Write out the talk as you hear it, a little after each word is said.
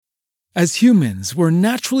As humans, we're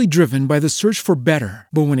naturally driven by the search for better.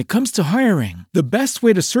 But when it comes to hiring, the best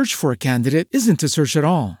way to search for a candidate isn't to search at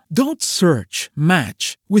all. Don't search,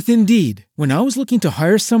 match with Indeed. When I was looking to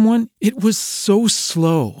hire someone, it was so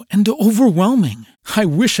slow and overwhelming. I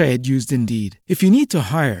wish I had used Indeed. If you need to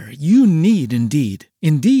hire, you need Indeed.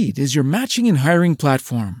 Indeed is your matching and hiring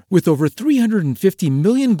platform with over 350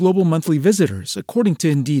 million global monthly visitors, according to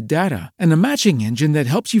Indeed data, and a matching engine that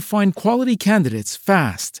helps you find quality candidates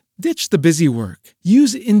fast. Ditch the busy work.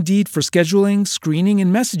 Use Indeed for scheduling, screening,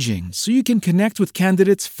 and messaging so you can connect with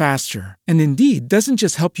candidates faster. And Indeed doesn't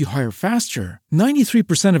just help you hire faster.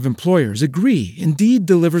 93% of employers agree Indeed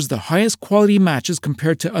delivers the highest quality matches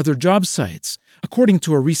compared to other job sites, according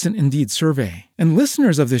to a recent Indeed survey. And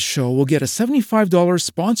listeners of this show will get a $75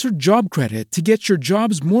 sponsored job credit to get your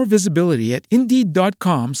jobs more visibility at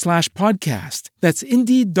Indeed.com/podcast. That's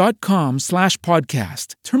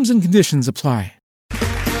Indeed.com/podcast. Terms and conditions apply.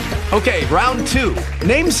 Okay, round two.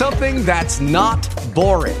 Name something that's not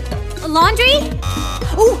boring. A laundry?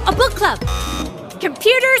 Ooh, a book club.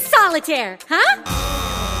 Computer solitaire, huh?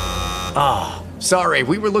 Ah, sorry,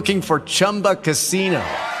 we were looking for Chumba Casino.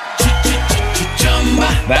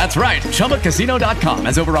 That's right, ChumbaCasino.com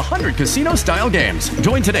has over 100 casino-style games.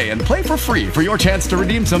 Join today and play for free for your chance to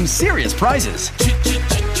redeem some serious prizes.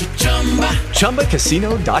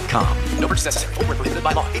 ChumbaCasino.com. No purchase necessary. Void where prohibited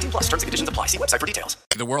by law. 18 plus. Terms and conditions apply. See website for details.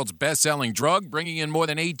 The world's best-selling drug, bringing in more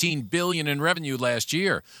than $18 billion in revenue last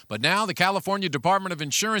year. But now the California Department of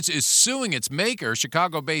Insurance is suing its maker,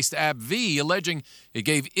 Chicago-based AbbVie, alleging it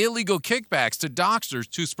gave illegal kickbacks to doctors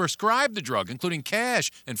to prescribe the drug, including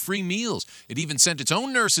cash and free meals. It even sent its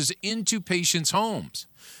own nurses into patients' homes.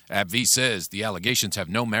 AbbVie says the allegations have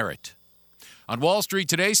no merit. On Wall Street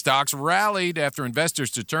today, stocks rallied after investors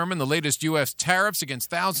determined the latest U.S. tariffs against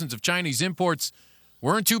thousands of Chinese imports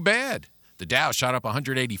weren't too bad. The Dow shot up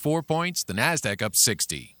 184 points, the Nasdaq up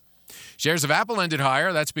 60. Shares of Apple ended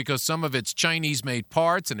higher. That's because some of its Chinese-made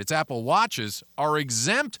parts and its Apple Watches are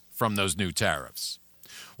exempt from those new tariffs.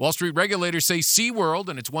 Wall Street regulators say SeaWorld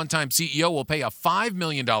and its one-time CEO will pay a $5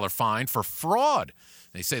 million fine for fraud.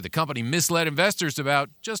 They say the company misled investors about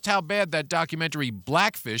just how bad that documentary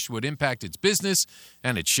Blackfish would impact its business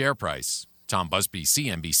and its share price. Tom Busby,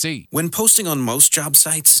 CNBC. When posting on most job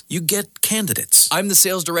sites, you get candidates. I'm the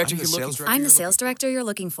sales director you're looking for. I'm the sales director you're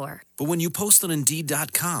looking for. But when you post on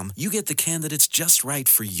Indeed.com, you get the candidates just right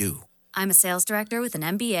for you. I'm a sales director with an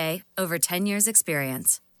MBA, over 10 years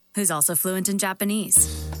experience, who's also fluent in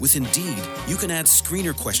Japanese. With Indeed, you can add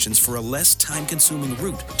screener questions for a less time-consuming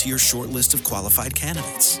route to your short list of qualified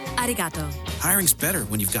candidates. Arigato. Hiring's better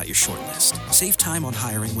when you've got your short list. Save time on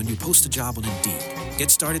hiring when you post a job on Indeed. Get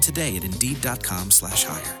started today at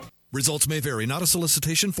Indeed.com/hire. Results may vary, not a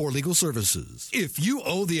solicitation for legal services. If you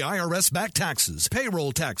owe the IRS back taxes,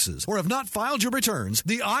 payroll taxes, or have not filed your returns,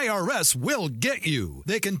 the IRS will get you.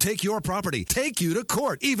 They can take your property, take you to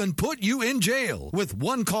court, even put you in jail. With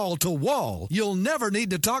one call to WALL, you'll never need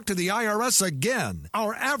to talk to the IRS again.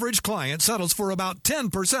 Our average client settles for about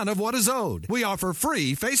 10% of what is owed. We offer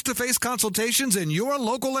free face-to-face consultations in your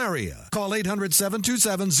local area. Call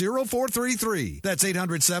 800-727-0433. That's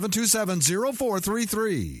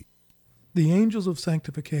 800-727-0433. The angels of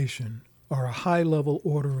sanctification are a high-level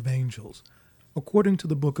order of angels. According to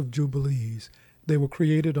the Book of Jubilees, they were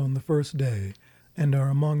created on the first day and are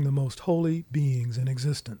among the most holy beings in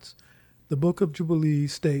existence. The Book of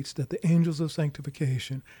Jubilees states that the angels of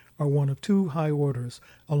sanctification are one of two high orders,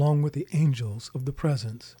 along with the angels of the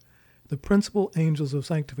presence. The principal angels of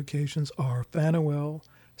sanctification are Phanuel,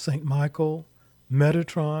 St. Michael,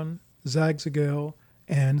 Metatron, Zagzagel,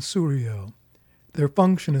 and Suriel. Their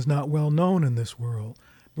function is not well known in this world,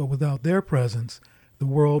 but without their presence, the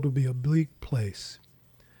world would be a bleak place.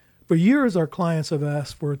 For years, our clients have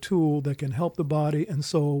asked for a tool that can help the body and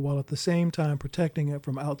soul while at the same time protecting it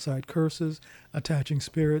from outside curses, attaching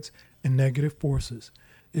spirits, and negative forces.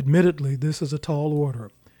 Admittedly, this is a tall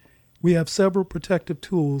order. We have several protective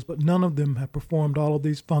tools, but none of them have performed all of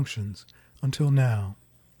these functions until now.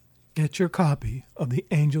 Get your copy of the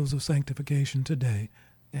Angels of Sanctification today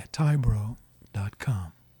at Tybro.com.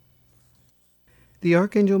 The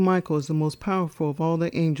Archangel Michael is the most powerful of all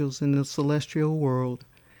the angels in the celestial world.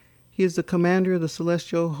 He is the commander of the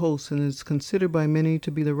celestial hosts and is considered by many to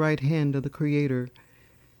be the right hand of the Creator.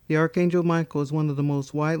 The Archangel Michael is one of the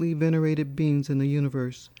most widely venerated beings in the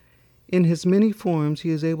universe. In his many forms,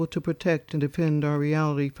 he is able to protect and defend our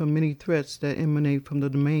reality from many threats that emanate from the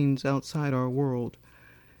domains outside our world.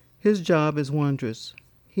 His job is wondrous.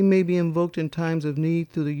 He may be invoked in times of need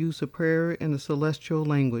through the use of prayer and the celestial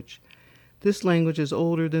language. This language is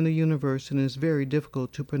older than the universe and is very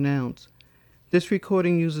difficult to pronounce. This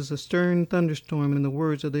recording uses a stern thunderstorm in the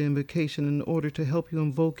words of the invocation in order to help you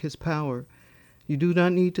invoke his power. You do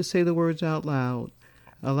not need to say the words out loud.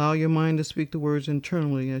 Allow your mind to speak the words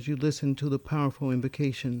internally as you listen to the powerful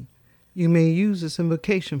invocation. You may use this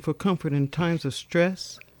invocation for comfort in times of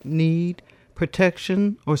stress, need,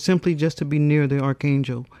 protection, or simply just to be near the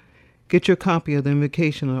Archangel. Get your copy of the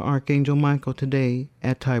invocation of Archangel Michael today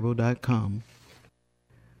at Tyro.com.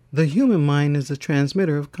 The human mind is a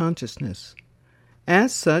transmitter of consciousness.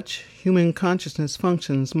 As such, human consciousness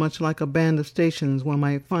functions much like a band of stations one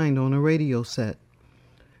might find on a radio set.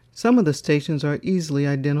 Some of the stations are easily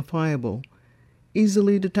identifiable,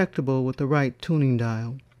 easily detectable with the right tuning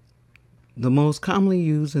dial. The most commonly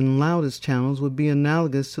used and loudest channels would be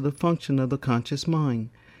analogous to the function of the conscious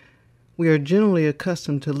mind. We are generally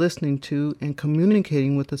accustomed to listening to and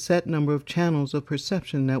communicating with a set number of channels of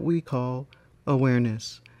perception that we call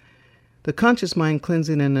awareness. The Conscious Mind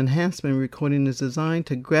Cleansing and Enhancement recording is designed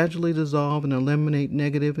to gradually dissolve and eliminate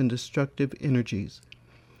negative and destructive energies.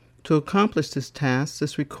 To accomplish this task,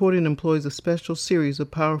 this recording employs a special series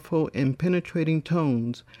of powerful and penetrating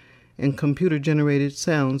tones and computer-generated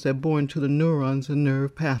sounds that bore into the neurons and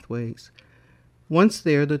nerve pathways. Once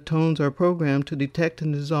there, the tones are programmed to detect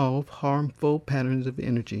and dissolve harmful patterns of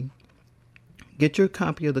energy. Get your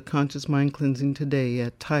copy of the Conscious Mind Cleansing today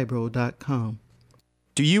at Tyro.com.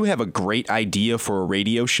 Do you have a great idea for a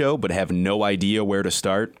radio show but have no idea where to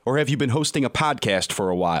start? Or have you been hosting a podcast for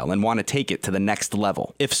a while and want to take it to the next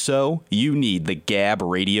level? If so, you need the Gab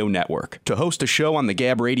Radio Network. To host a show on the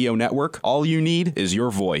Gab Radio Network, all you need is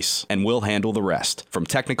your voice, and we'll handle the rest, from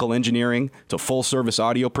technical engineering to full-service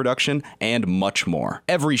audio production and much more.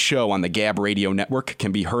 Every show on the Gab Radio Network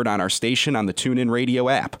can be heard on our station on the TuneIn Radio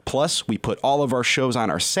app. Plus, we put all of our shows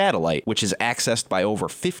on our satellite, which is accessed by over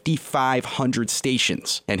 5,500 stations.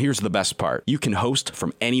 And here's the best part. You can host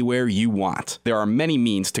from anywhere you want. There are many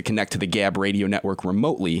means to connect to the Gab Radio Network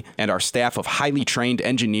remotely, and our staff of highly trained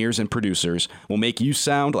engineers and producers will make you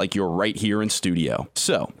sound like you're right here in studio.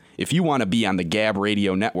 So, if you want to be on the Gab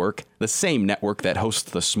Radio Network, the same network that hosts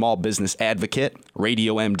the Small Business Advocate,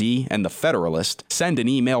 Radio MD, and The Federalist, send an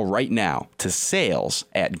email right now to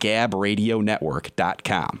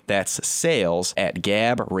sales@gabradionetwork.com. That's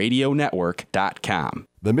sales@gabradionetwork.com.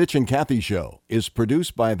 The Mitch and Kathy Show is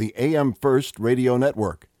produced by the AM First Radio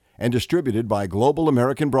Network and distributed by Global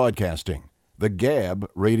American Broadcasting, the Gab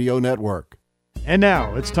Radio Network. And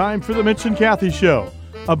now it's time for the Mitch and Kathy Show,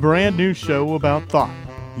 a brand new show about thought,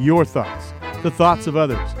 your thoughts, the thoughts of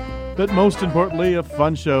others, but most importantly, a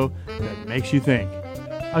fun show that makes you think.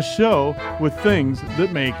 A show with things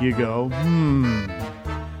that make you go,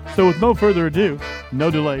 So with no further ado,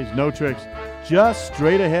 no delays, no tricks, just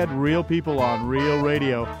straight ahead real people on real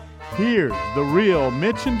radio. Here's the real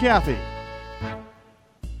Mitch and Kathy.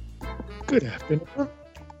 Good afternoon.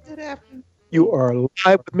 Good afternoon. You are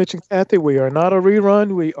live with Mitch and Kathy. We are not a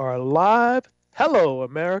rerun. We are live. Hello,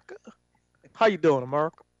 America. How you doing,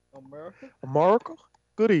 America? America?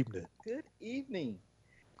 Good evening. Good evening.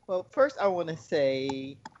 Well, first I want to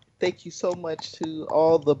say thank you so much to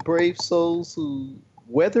all the brave souls who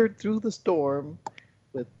weathered through the storm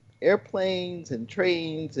with airplanes and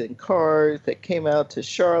trains and cars that came out to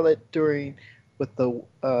Charlotte during what the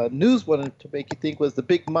news wanted to make you think was the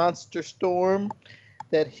big monster storm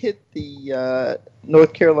that hit the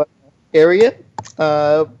North Carolina area.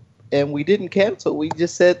 And we didn't cancel. We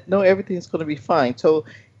just said, no, everything's going to be fine. So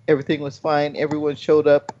everything was fine. Everyone showed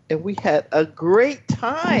up, and we had a great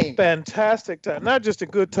time. Fantastic time. Not just a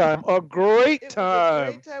good time, a great time.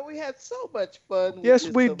 A great time. We had so much fun. Yes,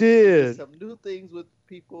 we did. Some new things with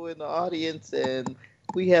people in the audience, and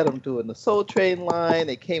we had them doing the Soul Train line.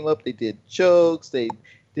 They came up, they did jokes, they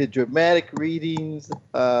did dramatic readings.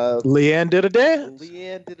 Leanne did a dance.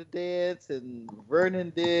 And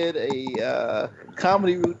Vernon did a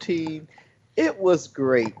comedy routine. It was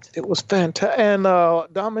great. It was fantastic. And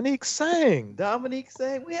Dominique sang.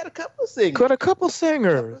 We had a couple of singers.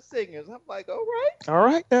 I'm like, all right. All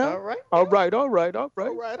right now. All right. All right. Okay.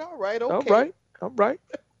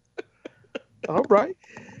 All right.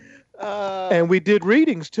 And we did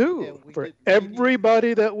readings too for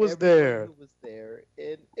everybody that was there.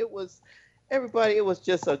 And it was everybody. It was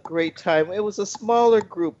just a great time. It was a smaller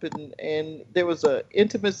group, and there was an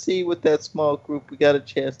intimacy with that small group. We got a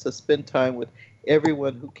chance to spend time with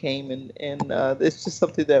everyone who came, and it's just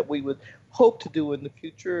something that we would hope to do in the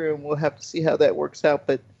future, and we'll have to see how that works out.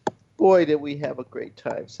 But boy, did we have a great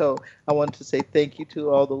time. So I wanted to say thank you to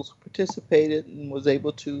all those who participated and was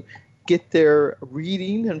able to get their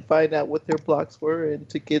reading and find out what their blocks were, and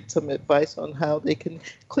to get some advice on how they can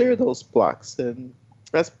clear those blocks. And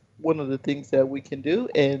that's one of the things that we can do,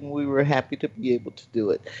 and we were happy to be able to do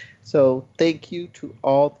it. So thank you to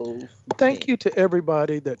all those. Thank you to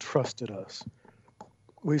everybody that trusted us.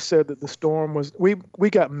 We said that the storm was, we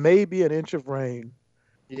got maybe an inch of rain.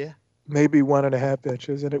 Yeah. Maybe 1.5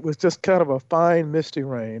 inches, and it was just kind of a fine misty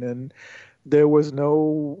rain, and there was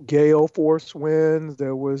no gale force winds,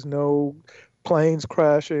 there was no planes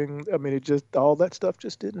crashing. I mean, all that stuff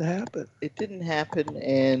just didn't happen. It didn't happen,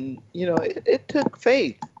 and it took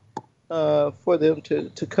faith for them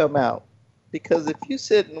to come out, because if you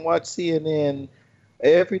sit and watch CNN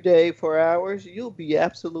every day for hours, you'll be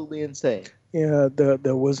absolutely insane. Yeah,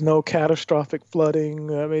 there was no catastrophic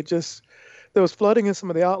flooding. I mean, there was flooding in some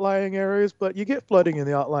of the outlying areas, but you get flooding in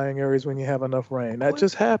the outlying areas when you have enough rain. That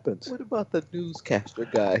just happens. What about the newscaster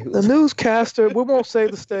guy? The newscaster, we won't say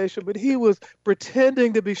the station, but he was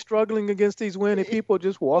pretending to be struggling against these windy people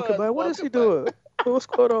just walking by. What is he doing? What's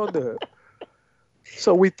going on there?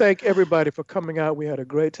 So we thank everybody for coming out. We had a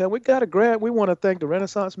great time. We got a grant. We want to thank the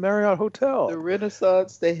Renaissance Marriott Hotel. The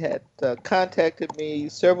Renaissance, they had contacted me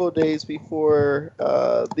several days before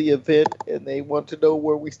the event, and they want to know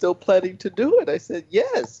were we still planning to do it. I said,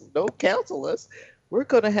 yes, don't cancel us. We're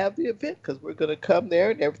going to have the event because we're going to come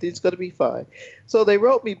there and everything's going to be fine. So they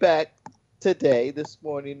wrote me back this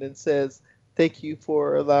morning, and says, thank you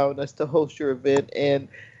for allowing us to host your event, and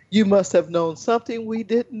you must have known something we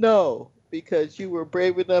didn't know, because you were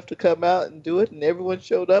brave enough to come out and do it, and everyone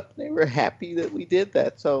showed up, and they were happy that we did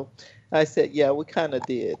that. So I said, yeah, we kind of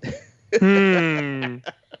did. Amen.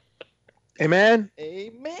 Amen.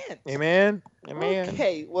 Amen.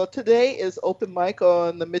 Okay, well, today is open mic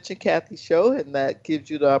on the Mitch and Kathy show, and that gives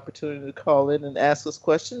you the opportunity to call in and ask us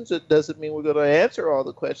questions. It doesn't mean we're going to answer all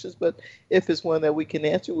the questions, but if it's one that we can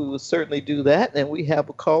answer, we will certainly do that. And we have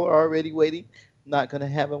a caller already waiting. Not going to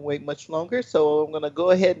have him wait much longer, so I'm going to go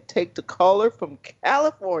ahead and take the caller from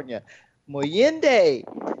California, Moyende.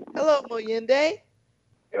 Hello, Moyende.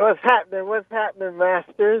 What's happening,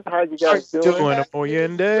 Masters? How you guys doing?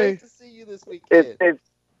 Moyende. Great to see you this weekend. It's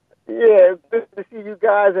good to see you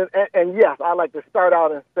guys, and yes, I'd like to start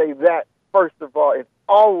out and say that, first of all, it's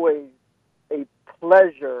always a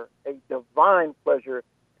pleasure, a divine pleasure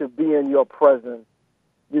to be in your presence.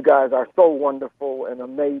 You guys are so wonderful and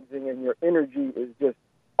amazing, and your energy is just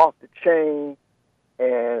off the chain.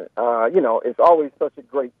 And, it's always such a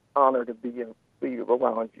great honor to be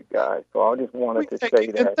around you guys. So I just wanted to say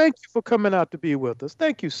that. And thank you for coming out to be with us.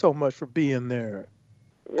 Thank you so much for being there.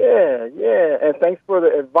 Yeah. And thanks for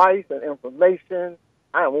the advice and information.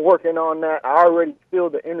 I am working on that. I already feel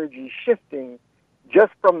the energy shifting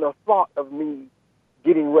just from the thought of me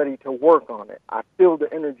getting ready to work on it. I feel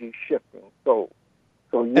the energy shifting. So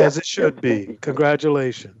yes, as it should be.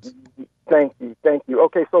 Congratulations. Thank you.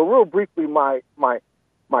 Okay, so real briefly, my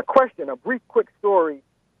question, a brief, quick story.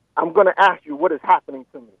 I'm going to ask you what is happening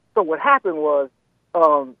to me. So what happened was,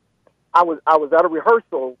 I was at a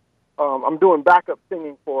rehearsal. I'm doing backup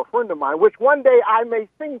singing for a friend of mine, which one day I may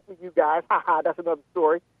sing for you guys. That's another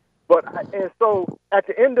story. And so at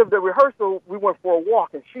the end of the rehearsal, we went for a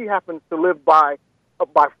walk, and she happens to live by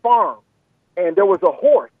farm. And there was a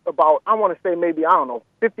horse about, I want to say maybe,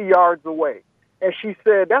 50 yards away. And she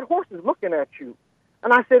said, that horse is looking at you.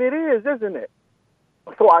 And I said, it is, isn't it?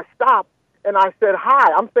 So I stopped and I said,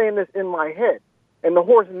 hi. I'm saying this in my head. And the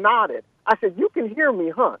horse nodded. I said, you can hear me,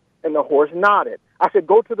 huh? And the horse nodded. I said,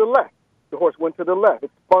 go to the left. The horse went to the left.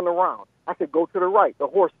 It spun around. I said, go to the right. The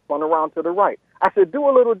horse spun around to the right. I said, do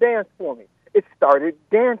a little dance for me. It started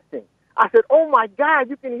dancing. I said, oh, my God,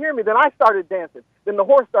 you can hear me. Then I started dancing. Then the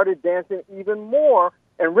horse started dancing even more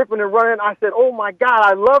and ripping and running. I said, oh, my God,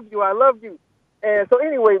 I love you. I love you. And so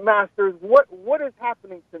anyway, Masters, what is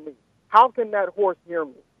happening to me? How can that horse hear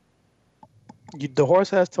me? The horse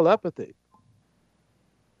has telepathy.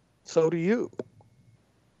 So do you.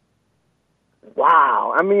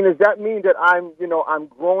 Wow. I mean, does that mean that I'm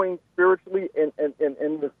growing spiritually in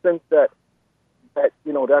the sense that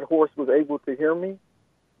that horse was able to hear me?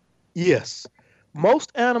 Yes.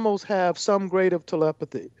 Most animals have some grade of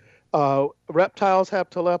telepathy. Reptiles have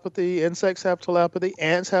telepathy, insects have telepathy,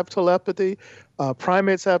 ants have telepathy,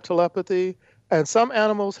 primates have telepathy, and some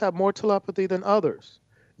animals have more telepathy than others.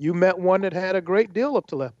 You met one that had a great deal of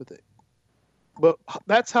telepathy. But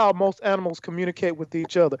that's how most animals communicate with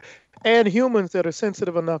each other, and humans that are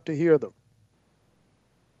sensitive enough to hear them.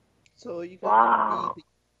 So you got to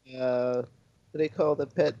be what they call the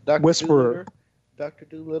pet Dr. Whisperer. Dr.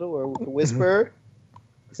 Doolittle or the Whisperer?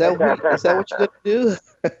 Is that what you're going to do?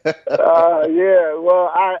 Yeah.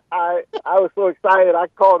 Well, I was so excited. I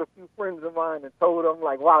called a few friends of mine and told them,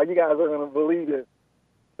 like, wow, you guys are going to believe it.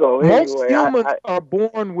 So Most anyway, humans are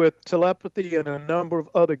born with telepathy and a number of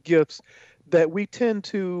other gifts that we tend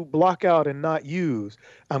to block out and not use.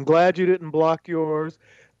 I'm glad you didn't block yours.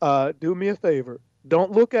 Do me a favor.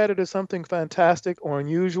 Don't look at it as something fantastic or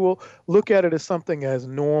unusual. Look at it as something as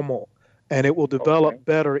normal, and it will develop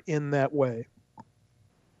better in that way.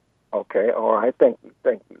 Okay, all right. Thank you.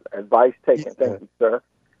 Advice taken. Thank you, sir.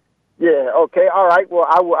 Yeah, okay, all right. Well,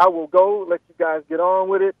 I will go. Let you guys get on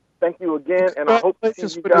with it. Thank you again, and I hope to see you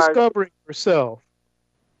guys. Congratulations for discovering yourself.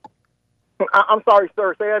 I'm sorry,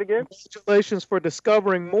 sir. Say that again. Congratulations for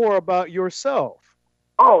discovering more about yourself.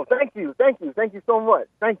 Oh, thank you so much.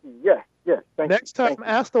 Thank you. Yes. Thank Next you. time,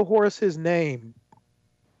 ask the horse his name.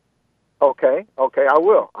 Okay, I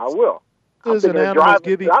will. Horses and animals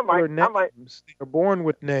give each other names. They're born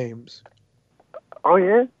with names. Oh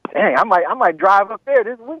yeah, dang! I might drive up there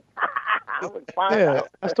this week.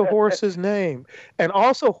 Ask the horse his name. And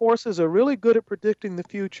also, horses are really good at predicting the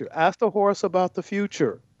future. Ask the horse about the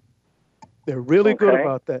future. They're really good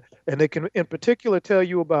about that, and they can, in particular, tell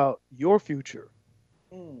you about your future.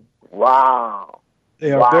 Wow.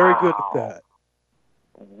 They are very good at that.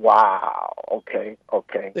 Wow. Okay.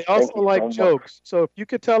 They also like jokes. So if you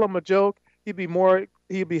could tell them a joke, he'd be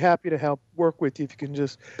happy to help work with you if you can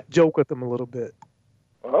just joke with them a little bit.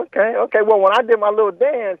 Okay. Well, when I did my little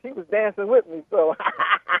dance, he was dancing with me. So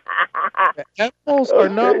animals are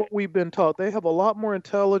not what we've been taught. They have a lot more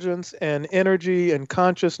intelligence and energy and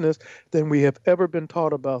consciousness than we have ever been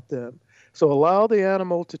taught about them. So allow the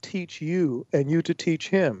animal to teach you and you to teach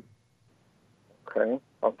him. Okay.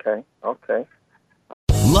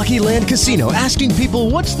 Lucky Land Casino, asking people,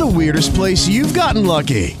 what's the weirdest place you've gotten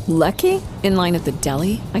lucky? Lucky? In line at the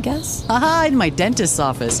deli, I guess? Aha, in my dentist's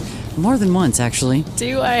office. More than once, actually.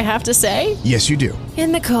 Do I have to say? Yes, you do.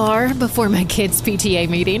 In the car before my kids' PTA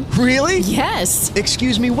meeting. Really? Yes.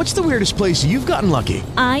 Excuse me, what's the weirdest place you've gotten lucky?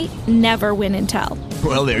 I never win and tell.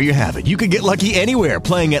 Well, there you have it. You can get lucky anywhere,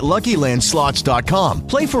 playing at LuckyLandSlots.com.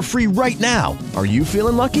 Play for free right now. Are you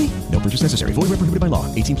feeling lucky? No purchase necessary. Void where prohibited by law.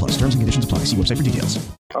 18+. Terms and conditions apply. See website for details.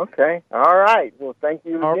 Okay. All right. Well, thank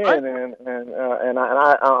you again, and I'm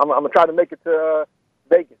gonna try to make it to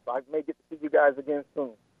Vegas. So I may get to see you guys again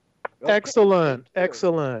soon. Excellent. Okay.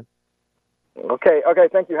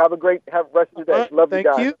 Thank you. Have a rest of your day. Love you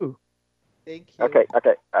guys. Thank you. Okay.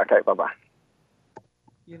 Bye-bye.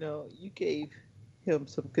 You know, you gave him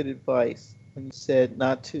some good advice when you said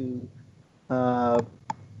not to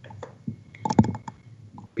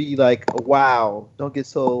be like a wow. Don't get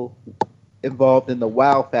so involved in the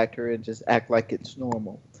wow factor and just act like it's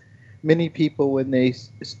normal. Many people, when they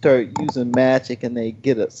start using magic and they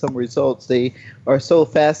get some results, they are so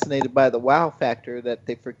fascinated by the wow factor that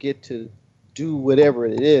they forget to do whatever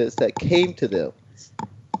it is that came to them.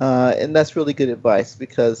 And that's really good advice,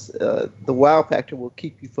 because the wow factor will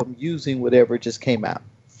keep you from using whatever just came out.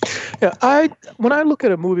 Yeah, when I look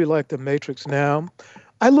at a movie like The Matrix now,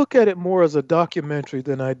 I look at it more as a documentary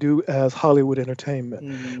than I do as Hollywood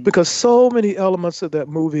entertainment, because so many elements of that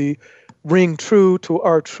movie ring true to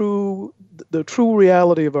the true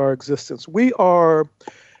reality of our existence. We are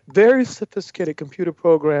very sophisticated computer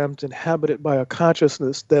programs inhabited by a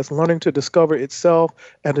consciousness that's learning to discover itself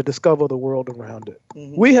and to discover the world around it.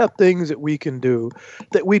 We have things that we can do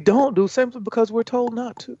that we don't do simply because we're told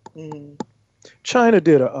not to. China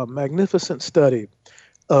did a magnificent study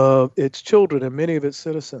of its children and many of its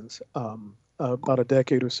citizens about a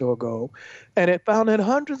decade or so ago, and it found that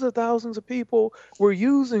hundreds of thousands of people were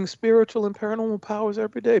using spiritual and paranormal powers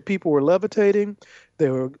every day. People were levitating,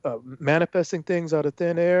 they were manifesting things out of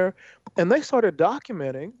thin air, and they started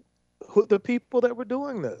documenting the people that were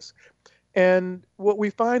doing this. And what we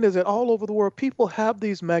find is that all over the world, people have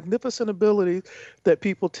these magnificent abilities that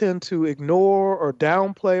people tend to ignore or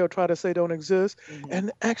downplay or try to say don't exist.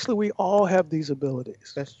 And actually, we all have these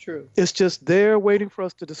abilities. That's true. It's just there waiting for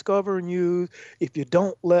us to discover and use if you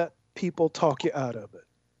don't let people talk you out of it.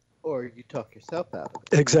 Or you talk yourself out of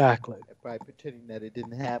it. Exactly. By pretending that it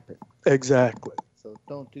didn't happen. Exactly. So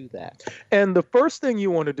don't do that. And the first thing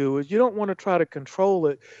you want to do is you don't want to try to control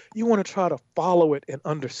it. You want to try to follow it and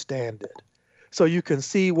understand it, so you can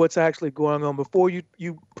see what's actually going on before you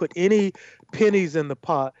put any pennies in the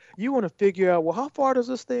pot. You want to figure out, well, how far does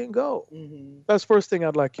this thing go? That's the first thing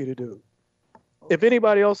I'd like you to do. If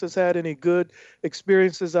anybody else has had any good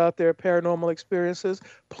experiences out there, paranormal experiences,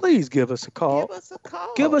 please give us a call.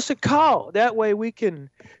 Give us a call. That way we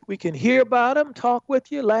can hear about them, talk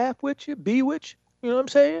with you, laugh with you, be with you. You know what I'm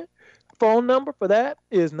saying? Phone number for that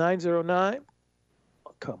is 909.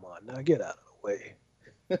 Oh, come on now, get out of the way.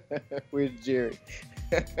 Where's Jerry?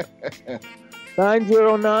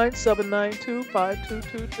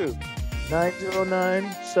 909-792-5222.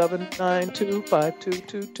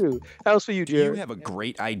 909-792-5222. How's for you, Do Jerry? you have a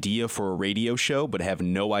great idea for a radio show but have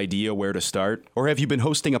no idea where to start? Or have you been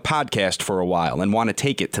hosting a podcast for a while and want to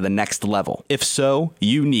take it to the next level? If so,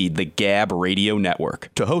 you need the Gab Radio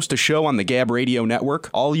Network. To host a show on the Gab Radio Network,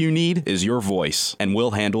 all you need is your voice, and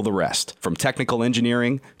we'll handle the rest. From technical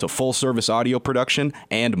engineering to full-service audio production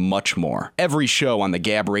and much more. Every show on the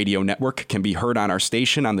Gab Radio Network can be heard on our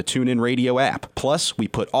station on the TuneIn Radio app. Plus, we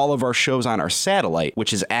put all of our shows on our satellite,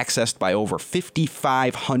 which is accessed by over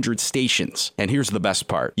 5,500 stations. And here's the best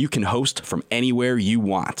part. You can host from anywhere you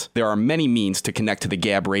want. There are many means to connect to the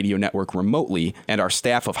Gab Radio Network remotely, and our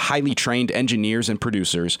staff of highly trained engineers and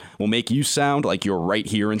producers will make you sound like you're right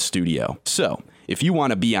here in studio. So, if you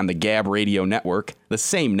want to be on the Gab Radio Network, the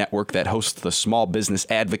same network that hosts the Small Business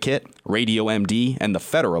Advocate, Radio MD, and The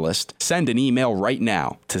Federalist, send an email right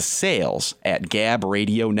now to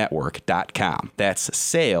sales@gabradionetwork.com. That's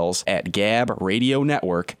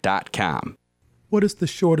sales@gabradionetwork.com. What is the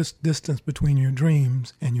shortest distance between your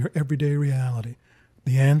dreams and your everyday reality?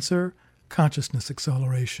 The answer, consciousness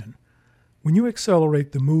acceleration. When you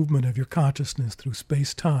accelerate the movement of your consciousness through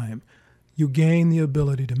space-time, you gain the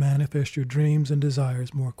ability to manifest your dreams and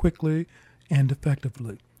desires more quickly and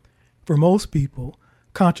effectively. For most people,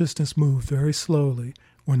 consciousness moves very slowly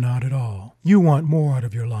or not at all. You want more out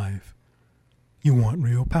of your life. You want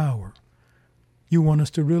real power. You want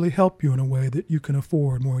us to really help you in a way that you can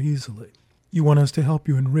afford more easily. You want us to help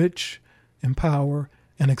you enrich, empower,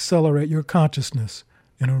 and accelerate your consciousness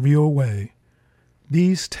in a real way.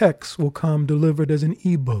 These texts will come delivered as an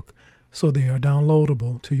ebook, so they are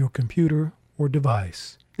downloadable to your computer or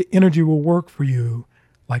device. The energy will work for you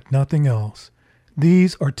like nothing else.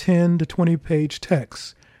 These are 10 to 20-page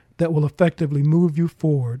texts that will effectively move you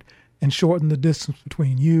forward and shorten the distance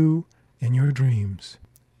between you and your dreams.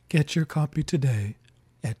 Get your copy today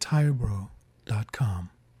at Tybro.com.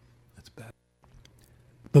 That's bad.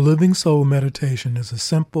 The Living Soul Meditation is a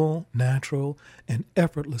simple, natural, and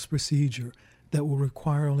effortless procedure that will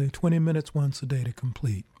require only 20 minutes once a day to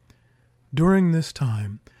complete. During this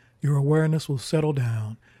time, your awareness will settle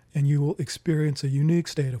down and you will experience a unique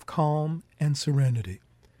state of calm and serenity.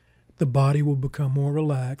 The body will become more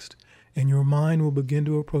relaxed and your mind will begin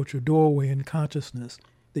to approach a doorway in consciousness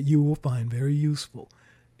that you will find very useful.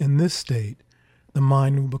 In this state, the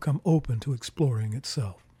mind will become open to exploring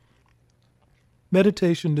itself.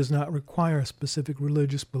 Meditation does not require a specific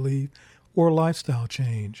religious belief or lifestyle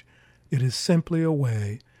change. It is simply a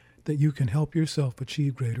way that you can help yourself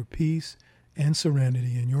achieve greater peace and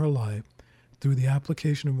serenity in your life through the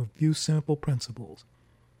application of a few simple principles.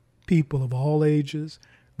 People of all ages,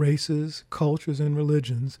 races, cultures, and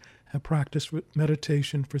religions have practiced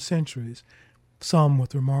meditation for centuries, some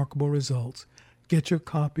with remarkable results. Get your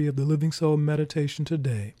copy of the Living Soul Meditation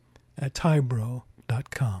today at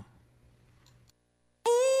Tybro.com.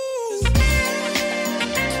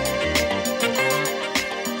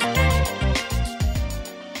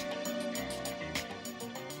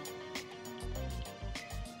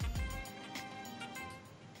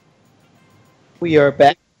 We are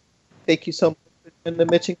back. Thank you so much for joining the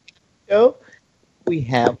Mitch and Kathy Show. We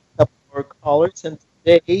have a couple more callers, and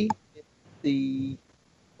today is the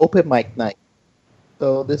open mic night.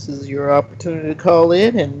 So this is your opportunity to call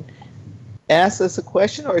in and ask us a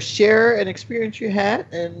question or share an experience you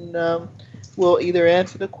had, and we'll either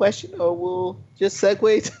answer the question or we'll just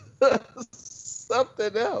segue to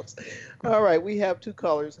something else. All right, we have two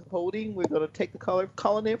callers holding. We're going to take the caller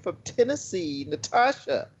calling in from Tennessee,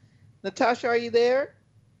 Natasha. Natasha, are you there?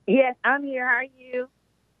 Yes, I'm here. How are you?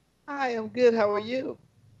 Hi, I'm good. How are you?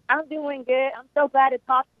 I'm doing good. I'm so glad to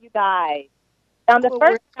talk to you guys. The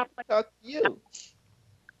first thing I want to talk to you.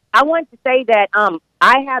 I want to say that I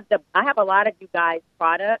have a lot of you guys'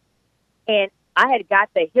 products, and I had got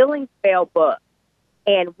the Healing Spell book,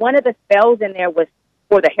 and one of the spells in there was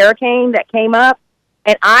for the hurricane that came up,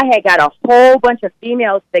 and I had got a whole bunch of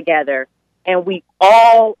females together, and we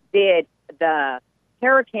all did the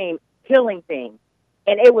hurricane healing thing,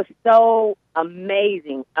 and it was so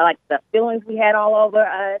amazing. Like the feelings we had all over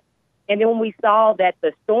us, and then when we saw that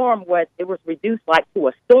the storm was reduced like to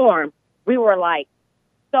a storm, we were like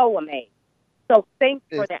so amazed. So thanks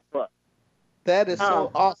for that book. That is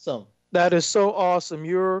so awesome. That is so awesome.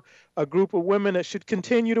 You're a group of women that should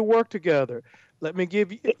continue to work together. Let me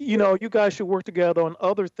give you, you guys should work together on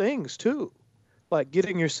other things too, like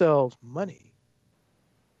getting yourselves money.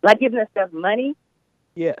 Like giving yourself money?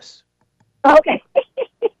 Yes. Okay.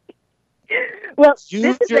 Well,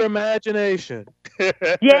 use your imagination.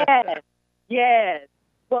 Yes.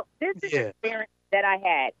 Well, this is an experience that I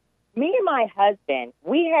had. Me and my husband,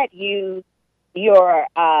 we had used your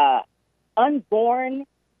unborn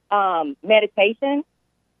meditation,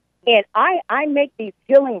 and I make these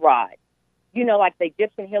healing rods. You know, like the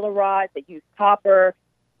Egyptian healing rods that use copper.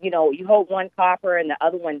 You know, you hold one copper and the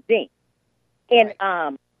other one zinc.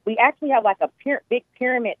 And we actually have like a big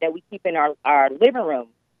pyramid that we keep in our living room.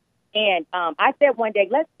 And I said one day,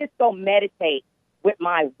 let's just go meditate with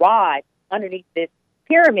my rod underneath this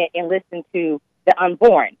pyramid and listen to the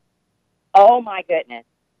unborn. Oh, my goodness.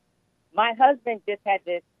 My husband just had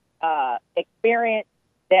this experience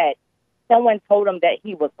that someone told him that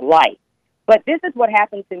he was light. But this is what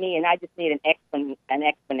happened to me, and I just need an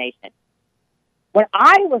explanation. When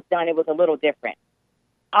I was done, it was a little different.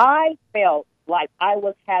 I felt like I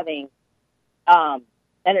was having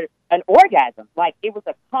an orgasm. Like it was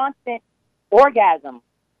a constant orgasm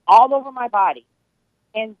all over my body.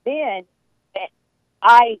 And then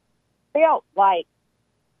I felt like,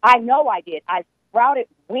 I know I did, I sprouted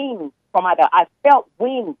wings from my back. I felt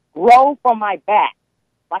wings grow from my back.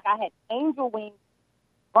 Like I had angel wings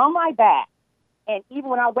from my back. And even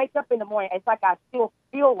when I wake up in the morning, it's like I still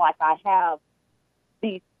feel like I have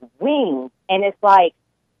these wings. And it's like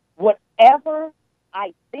whatever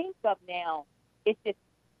I think of now, it just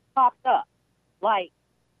pops up, like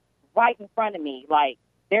right in front of me. Like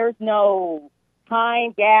there's no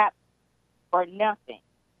time gap or nothing.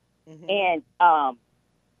 And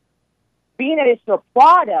being that it's your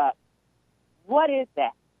product, what is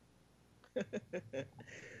that?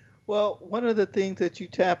 Well, one of the things that you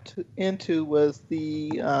tapped into was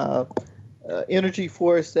the energy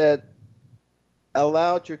force that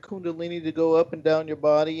allowed your kundalini to go up and down your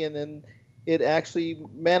body, and then it actually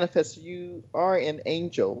manifests. You are an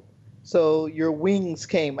angel, so your wings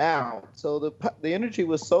came out. So the energy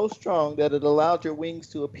was so strong that it allowed your wings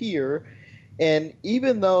to appear, and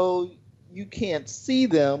even though you can't see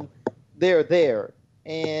them, they're there.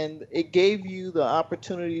 And it gave you the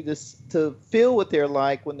opportunity to feel what they're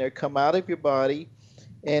like when they come out of your body.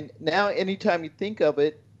 And now anytime you think of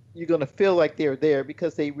it, you're going to feel like they're there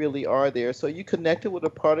because they really are there. So you connected with a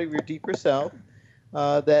part of your deeper self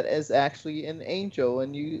that is actually an angel,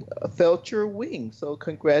 and you felt your wings. So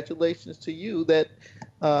congratulations to you. That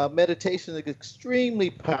meditation is extremely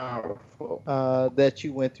powerful that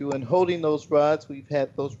you went through. And holding those rods, we've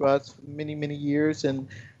had those rods for many, many years, and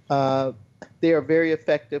they are very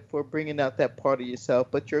effective for bringing out that part of yourself.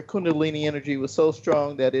 But your kundalini energy was so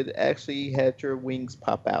strong that it actually had your wings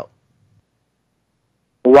pop out.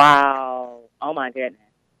 Wow. Oh, my goodness.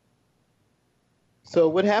 So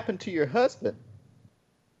what happened to your husband?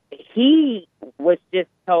 He was just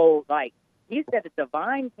told, like, he said the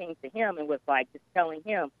divine came to him and was like just telling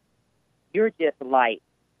him, you're just light.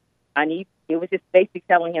 It was just basically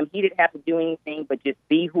telling him he didn't have to do anything but just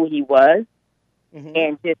be who he was.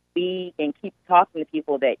 And just be and keep talking to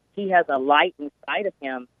people that he has a light inside of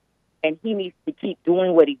him, and he needs to keep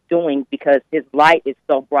doing what he's doing because his light is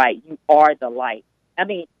so bright. You are the light. I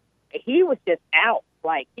mean, he was just out.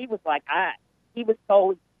 Like, he was like, he was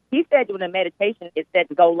told, he said during the meditation, it said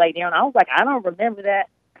to go lay down. I was like, I don't remember that.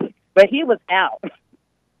 But he was out.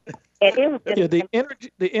 And it was just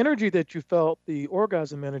the energy that you felt, the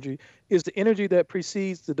orgasm energy, is the energy that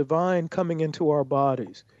precedes the divine coming into our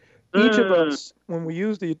bodies. Each of us, when we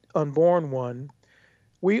use the unborn one,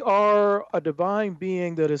 we are a divine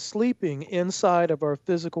being that is sleeping inside of our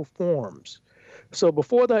physical forms. So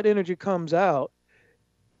before that energy comes out,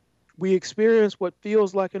 we experience what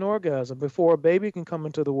feels like an orgasm. Before a baby can come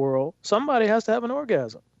into the world, somebody has to have an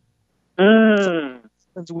orgasm.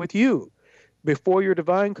 It's with you. Before your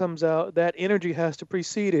divine comes out, that energy has to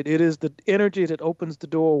precede it. It is the energy that opens the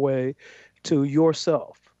doorway to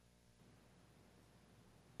yourself.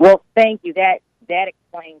 Well, thank you. That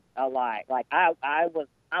explains a lot. Like the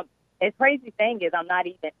crazy thing is I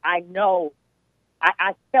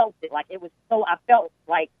felt it. Like it was so, I felt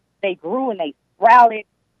like they grew and they sprouted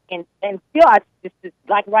and still I just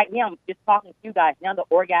like right now, I'm just talking to you guys. Now the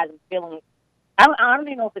orgasm feeling, I don't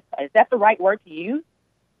even know if is that the right word to use?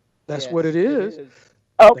 That's what it is.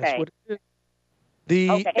 Okay. That's what it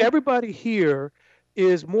is. Everybody here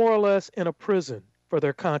is more or less in a prison for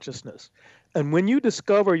their consciousness. And when you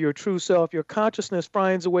discover your true self, your consciousness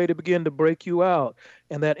finds a way to begin to break you out.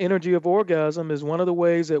 And that energy of orgasm is one of the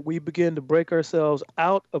ways that we begin to break ourselves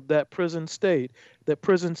out of that prison state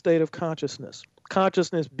of consciousness.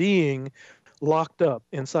 Consciousness being locked up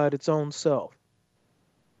inside its own self.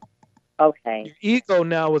 Okay. Your ego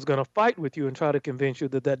now is going to fight with you and try to convince you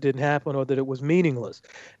that that didn't happen or that it was meaningless.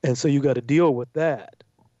 And so you got to deal with that.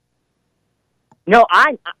 No,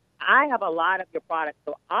 I have a lot of your products,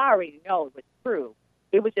 so I already know it was true.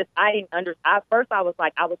 It was just I didn't understand. At first, I was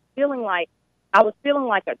feeling like I was feeling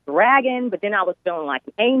like a dragon, but then I was feeling like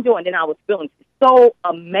an angel, and then I was feeling so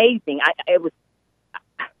amazing.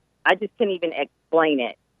 I just can't even explain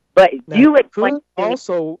it. But Now, you explain.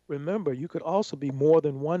 also remember, you could also be more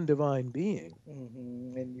than one divine being.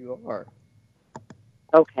 Mm-hmm. And you are.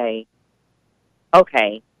 Okay.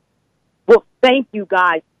 Well, thank you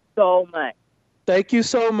guys so much. Thank you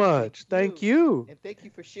so much. Thank you. And thank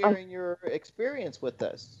you for sharing your experience with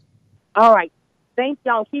us. All right. Thank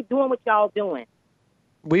y'all. Keep doing what y'all doing.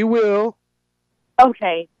 We will.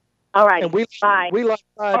 Okay. All right. And Bye. we like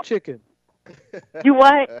fried chicken. You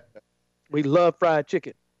what? We love fried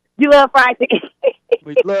chicken. You love fried chicken?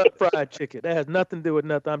 We love fried chicken. That has nothing to do with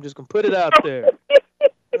nothing. I'm just going to put it out there.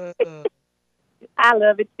 I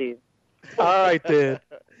love it too. All right, then.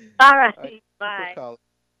 All right. Bye.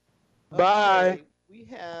 Bye. Okay, we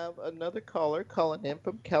have another caller calling in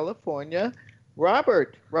from California.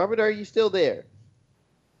 Robert, are you still there?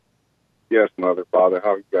 Yes, Mother, Father.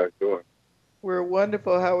 How are you guys doing? We're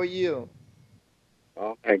wonderful. How are you?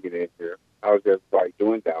 I'm hanging in here. How's everybody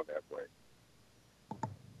doing down that way?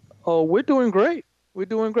 Oh, we're doing great. We're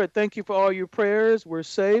doing great. Thank you for all your prayers. We're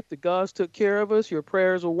safe. The gods took care of us. Your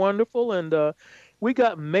prayers were wonderful. And we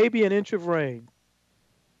got maybe an inch of rain.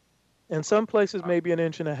 And some places maybe an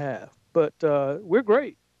inch and a half. But we're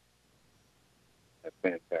great. That's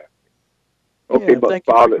fantastic. Okay, Yeah, but thank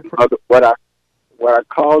you Father, for your Mother, what I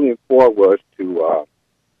called in for was to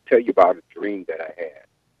tell you about a dream that I had.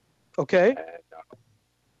 Okay. And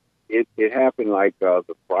it happened like the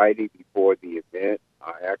Friday before the event.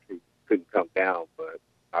 I actually couldn't come down, but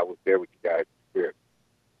I was there with you guys in spirit.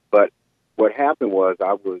 But what happened was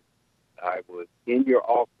I was in your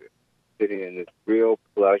office, sitting in this real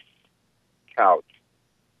plush couch,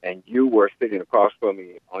 and you were sitting across from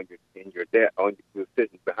me you were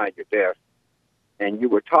sitting behind your desk, and you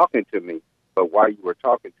were talking to me. But while you were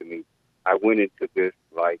talking to me, I went into this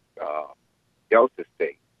delta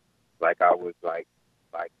state, like I was like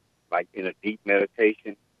in a deep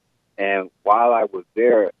meditation. And while I was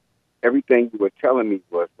there, everything you were telling me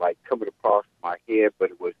was like coming across my head,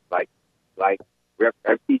 but it was like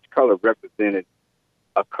each color represented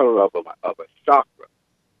a color of a chakra.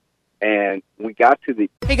 And we got to the...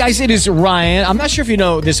 Hey guys, it is Ryan. I'm not sure if you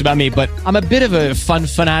know this about me, but I'm a bit of a fun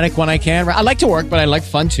fanatic when I can. I like to work, but I like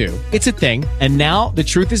fun too. It's a thing. And now the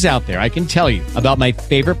truth is out there. I can tell you about my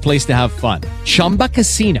favorite place to have fun. Chumba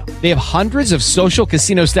Casino. They have hundreds of social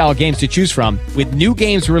casino style games to choose from with new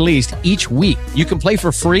games released each week. You can play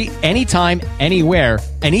for free anytime, anywhere.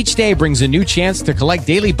 And each day brings a new chance to collect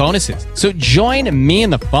daily bonuses. So join me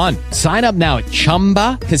in the fun. Sign up now at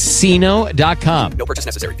ChumbaCasino.com. No purchase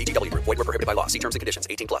necessary. VGW Group. Void where prohibited by law. See terms and conditions.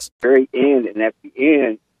 18 plus. Very end, and at the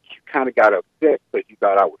end, you kind of got upset because you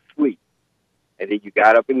thought I was asleep. And then you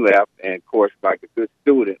got up and left, and of course, like a good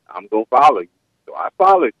student, I'm going to follow you. So I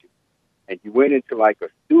followed you. And you went into like a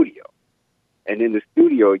studio. And in the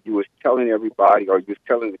studio, you was telling everybody, or you was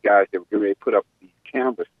telling the guys that were getting ready to put up these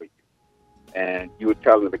cameras for you. And you were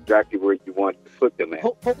telling them exactly where you wanted to put them at.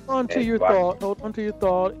 Hold on to your thought. Hold on to your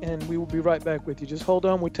thought, and we will be right back with you. Just hold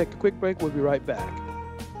on. We'll take a quick break. We'll be right back.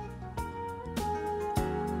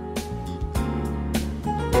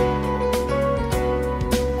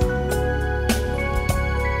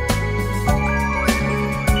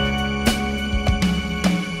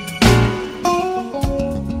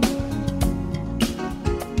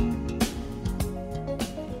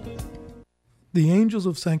 The angels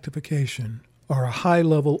of sanctification are a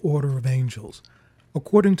high-level order of angels.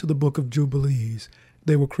 According to the book of Jubilees,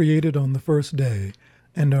 they were created on the first day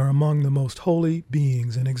and are among the most holy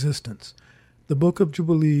beings in existence. The book of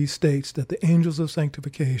Jubilees states that the angels of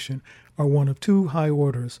sanctification are one of two high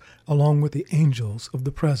orders along with the angels of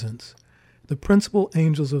the presence. The principal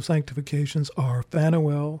angels of sanctifications are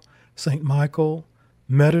Phanuel, St. Michael,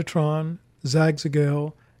 Metatron,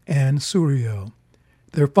 Zagzagel, and Suriel.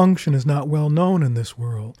 Their function is not well known in this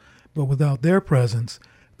world, but without their presence,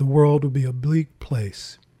 the world would be a bleak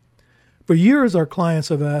place. For years, our clients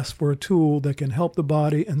have asked for a tool that can help the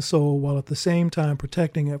body and soul while at the same time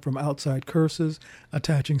protecting it from outside curses,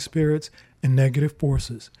 attaching spirits, and negative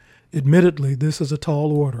forces. Admittedly, this is a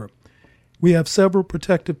tall order. We have several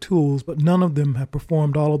protective tools, but none of them have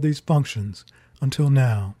performed all of these functions until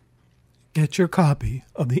now. Get your copy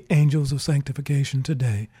of the Angels of Sanctification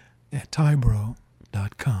today at Tybro.com.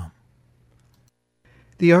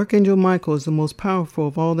 The Archangel Michael is the most powerful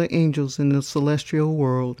of all the angels in the celestial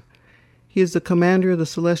world. He is the commander of the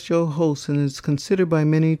celestial hosts and is considered by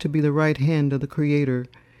many to be the right hand of the Creator.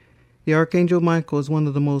 The Archangel Michael is one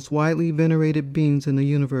of the most widely venerated beings in the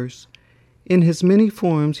universe. In his many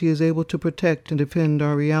forms, he is able to protect and defend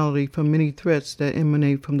our reality from many threats that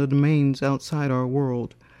emanate from the domains outside our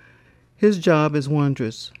world. His job is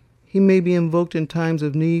wondrous. He may be invoked in times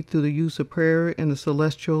of need through the use of prayer and the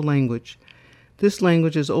celestial language. This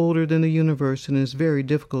language is older than the universe and is very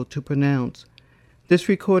difficult to pronounce. This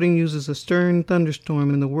recording uses a stern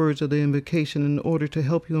thunderstorm in the words of the invocation in order to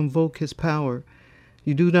help you invoke his power.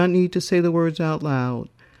 You do not need to say the words out loud.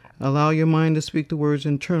 Allow your mind to speak the words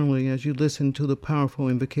internally as you listen to the powerful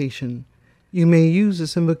invocation. You may use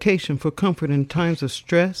this invocation for comfort in times of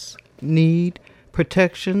stress, need,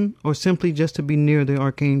 protection, or simply just to be near the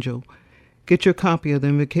Archangel. Get your copy of the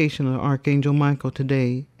invocation of Archangel Michael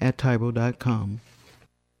today at Tyro.com.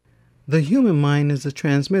 The human mind is the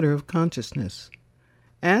transmitter of consciousness.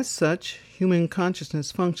 As such, human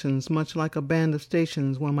consciousness functions much like a band of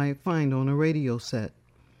stations one might find on a radio set.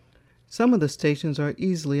 Some of the stations are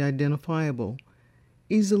easily identifiable,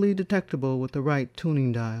 easily detectable with the right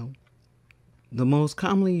tuning dial. The most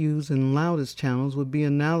commonly used and loudest channels would be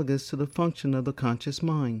analogous to the function of the conscious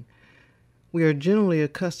mind. We are generally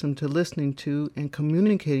accustomed to listening to and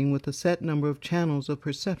communicating with a set number of channels of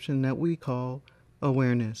perception that we call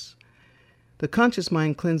awareness. The conscious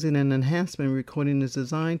mind cleansing and enhancement recording is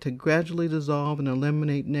designed to gradually dissolve and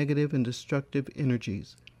eliminate negative and destructive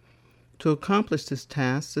energies. To accomplish this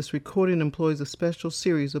task, this recording employs a special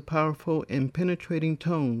series of powerful and penetrating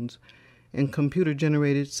tones and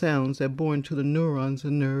computer-generated sounds that bore into the neurons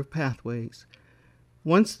and nerve pathways.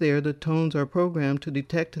 Once there, the tones are programmed to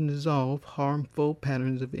detect and dissolve harmful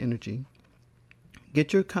patterns of energy.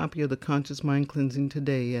 Get your copy of the Conscious Mind Cleansing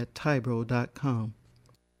today at Tyro.com.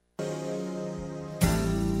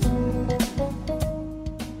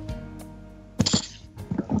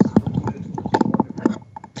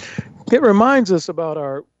 It reminds us about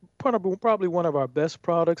our probably one of our best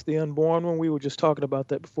products, the Unborn one. We were just talking about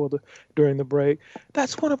that during the break.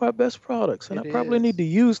 That's one of our best products, and I probably need to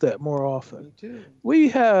use that more often. Me too. We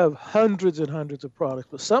have hundreds and hundreds of products,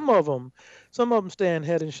 but some of them stand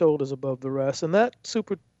head and shoulders above the rest. And that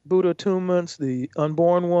Super Buddha attunements, the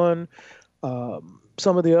Unborn one,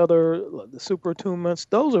 some of the other, the Super attunements,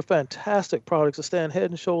 those are fantastic products that stand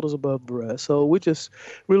head and shoulders above the rest. So we just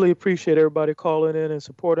really appreciate everybody calling in and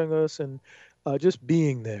supporting us and just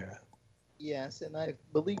being there. Yes, and I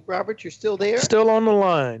believe, Robert, you're still there? Still on the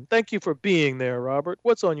line. Thank you for being there, Robert.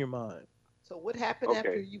 What's on your mind? So what happened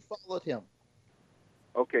after you followed him?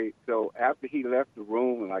 Okay, so after he left the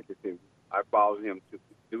room, and like I said, I followed him to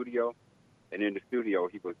the studio, and in the studio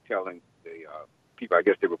he was telling the people, I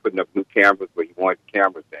guess they were putting up new cameras where he wanted the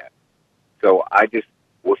cameras at. So I just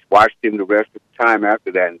watched him the rest of the time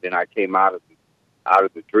after that, and then I came out of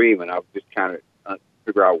the dream, and I was just trying to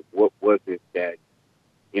figure out what was it that,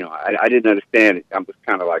 I didn't understand it. I was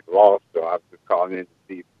kind of like lost, so I was just calling in to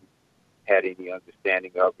see if you had any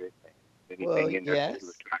understanding of it, anything in there that you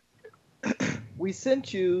were trying to do. We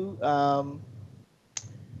sent you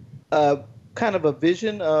kind of a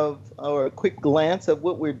vision of, or a quick glance of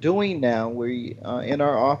what we're doing now. We in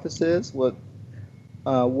our offices, what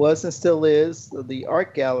was and still is the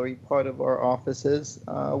art gallery part of our offices.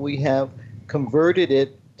 We have converted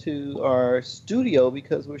it to our studio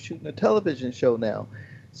because we're shooting a television show now.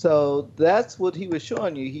 So that's what he was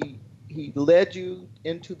showing you. He led you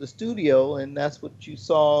into the studio, and that's what you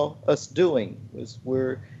saw us doing.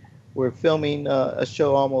 We're filming a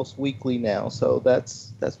show almost weekly now, so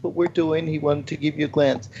that's what we're doing. He wanted to give you a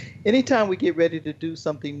glance. Anytime we get ready to do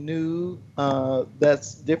something new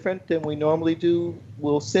that's different than we normally do,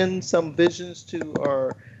 we'll send some visions to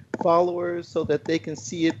our followers so that they can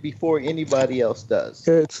see it before anybody else does.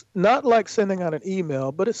 It's not like sending out an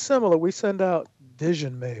email, but it's similar. We send out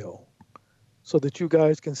vision mail so that you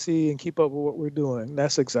guys can see and keep up with what we're doing.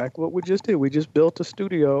 That's exactly what we just did. We just built a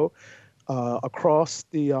studio across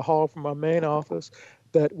the hall from our main office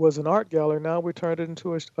that was an art gallery. Now we turned it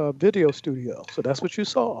into a video studio. So that's what you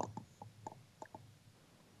saw.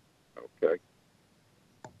 Okay.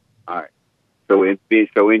 All right. So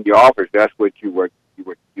in your office, that's what you were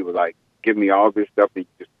like, give me all this stuff, and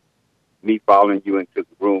just me following you into the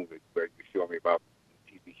room where you showed me about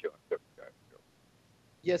the TV show and stuff like that. So.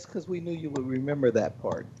 Yes, because we knew you would remember that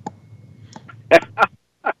part.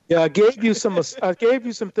 Yeah, I gave you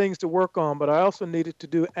some things to work on, but I also needed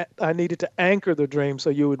to anchor the dream so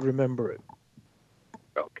you would remember it.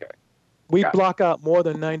 Okay. We block out more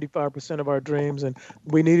than 95% of our dreams, and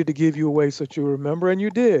we needed to give you a way so that you remember, and you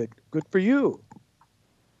did. Good for you.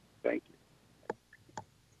 Thank you.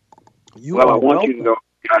 I want you to know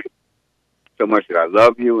so much that I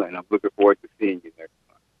love you, and I'm looking forward to seeing you next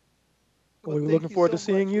month. We're looking forward to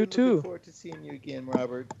seeing you too. Looking forward to seeing you again,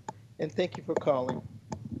 Robert. And thank you for calling.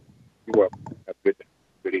 You're welcome. Have a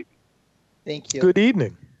good evening. Thank you. Good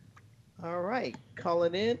evening. All right.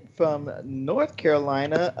 Calling in from North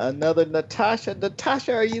Carolina, another Natasha.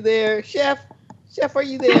 Natasha, are you there? Chef, are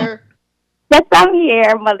you there? Yes, I'm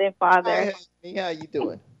here, Mother and Father. Hi, honey. How you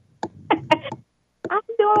doing? I'm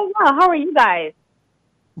doing well. How are you guys?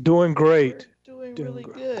 Doing great. Doing really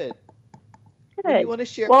good. Good. What do you want to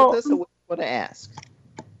share with us or what do you want to ask?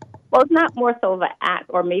 Well, it's not more so of an act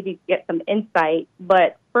or maybe get some insight,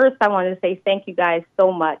 but first I want to say thank you guys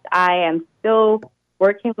so much. I am still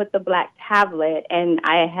working with the Black Tablet, and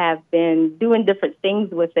I have been doing different things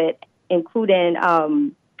with it, including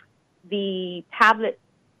the tablet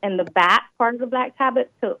and the back part of the Black Tablet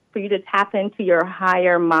for you to tap into your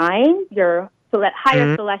higher mind, higher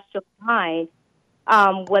celestial mind.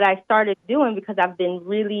 What I started doing, because I've been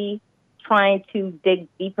really trying to dig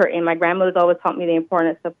deeper in, my grandmother's always taught me the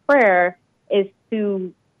importance of prayer, is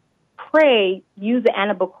to pray, use the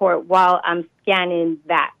Annabelle cord while I'm scanning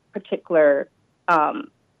that particular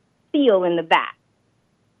seal in the back.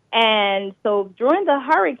 And so during the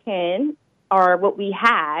hurricane, or what we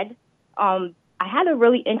had, I had a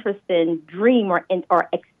really interesting dream or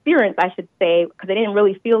experience, I should say, because it didn't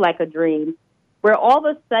really feel like a dream, where all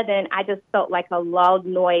of a sudden I just felt like a loud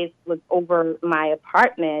noise was over my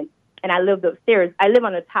apartment, and I lived upstairs. I live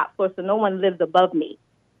on the top floor, so no one lives above me.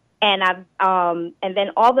 And and then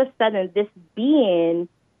all of a sudden, this being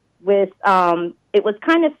with it was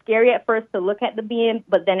kind of scary at first to look at the being,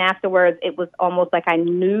 but then afterwards, it was almost like I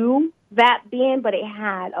knew that being, but it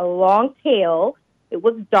had a long tail. It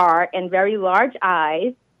was dark and very large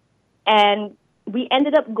eyes, and we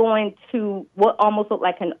ended up going to what almost looked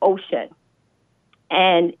like an ocean.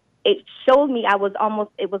 And it showed me it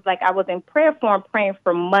was like I was in prayer form, praying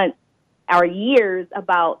for months or years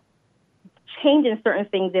about changing certain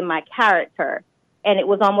things in my character. And it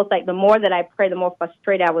was almost like the more that I prayed, the more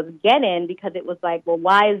frustrated I was getting, because it was like, well,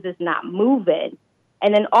 why is this not moving?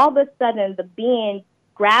 And then all of a sudden, the being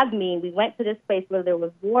grabbed me. We went to this place where there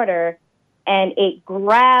was water, and it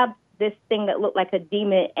grabbed this thing that looked like a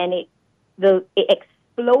demon, and it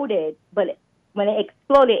exploded. But when it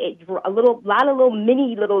exploded, a lot of little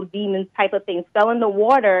mini little demons type of things fell in the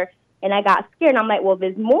water, and I got scared. And I'm like, well,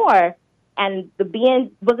 there's more. And the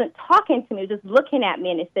being wasn't talking to me, just looking at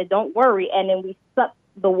me, and it said, don't worry. And then we sucked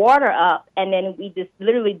the water up, and then we just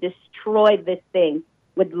literally destroyed this thing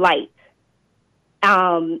with light.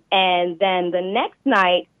 And then the next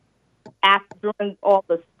night, after during all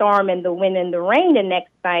the storm and the wind and the rain, the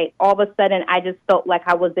next night, all of a sudden, I just felt like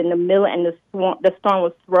I was in the middle, and the storm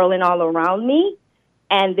was swirling all around me,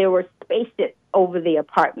 and there were spaceships over the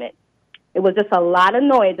apartment. It was just a lot of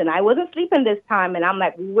noise, and I wasn't sleeping this time, and I'm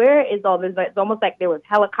like, where is all this? It's almost like there was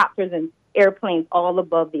helicopters and airplanes all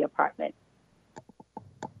above the apartment.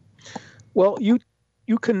 Well, you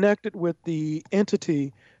connected with the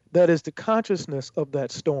entity that is the consciousness of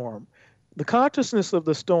that storm. The consciousness of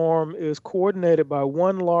the storm is coordinated by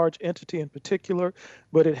one large entity in particular,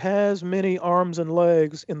 but it has many arms and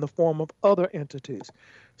legs in the form of other entities.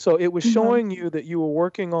 So it was showing you that you were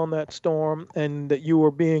working on that storm and that you were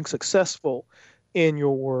being successful in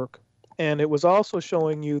your work. And it was also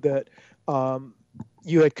showing you that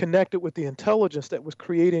you had connected with the intelligence that was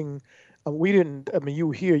creating. We didn't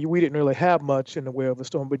really have much in the way of a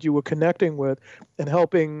storm, but you were connecting with and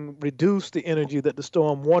helping reduce the energy that the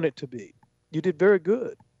storm wanted to be. You did very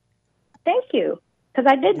good. Thank you.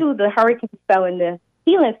 Because I did do the hurricane spell and the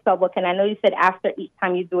healing spell book, and I know you said after each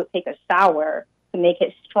time you do it, take a shower to make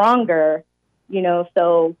it stronger,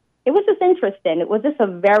 so it was just interesting. It was just a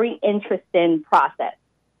very interesting process.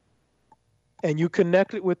 And you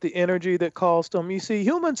connected with the energy that caused them. You see,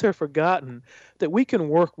 humans have forgotten that we can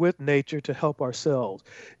work with nature to help ourselves.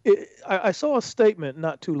 I saw a statement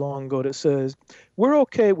not too long ago that says, we're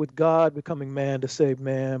okay with God becoming man to save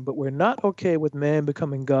man, but we're not okay with man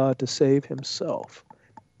becoming God to save himself.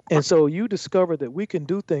 And so you discovered that we can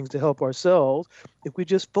do things to help ourselves if we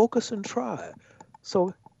just focus and try.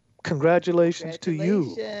 So congratulations to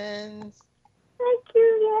you. Thank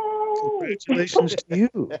you. Yay. Congratulations to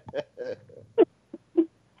you.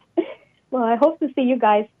 Well, I hope to see you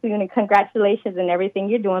guys soon, and congratulations and everything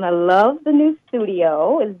you're doing. I love the new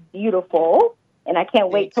studio. It's beautiful, and I can't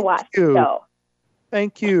wait to watch the show.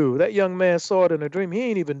 Thank you. That young man saw it in a dream. He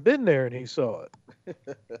ain't even been there, and he saw it.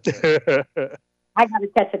 I got to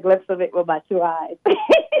catch a glimpse of it with my two eyes.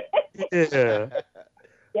 Yeah.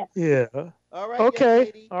 Yeah. All right.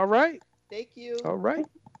 Okay. All right. Thank you. All right.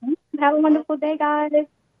 Have a wonderful day, guys.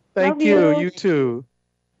 Thank you. You too.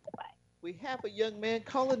 We have a young man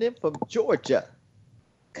calling in from Georgia.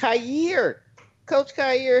 Khair. Coach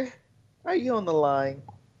Khair, are you on the line?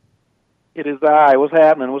 It is I. What's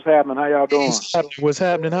happening? What's happening? How y'all doing? What's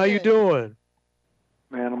happening? How you doing?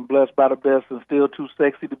 Man, I'm blessed by the best and still too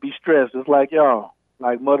sexy to be stressed. It's like y'all.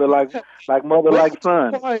 Like mother, like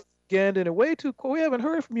son. Quiet, Gandon, and way too. We haven't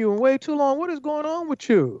heard from you in way too long. What is going on with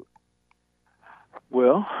you?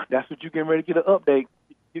 Well, that's what you're getting ready to get an update.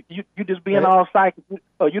 You just being all psychic.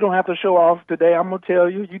 You don't have to show off today. I'm gonna tell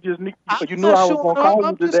you. You knew I was gonna call you today.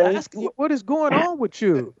 I'm just asking you, what is going on with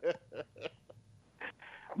you?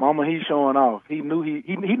 Mama, he's showing off. He knew he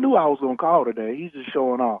knew I was gonna call today. He's just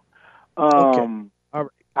showing off. Okay. All right.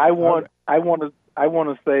 I want to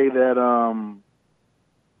say that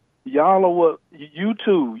y'all are what you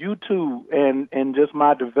two, and just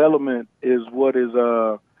my development is what is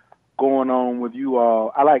going on with you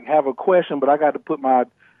all. I have a question, but I got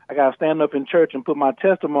to stand up in church and put my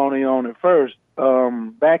testimony on it first.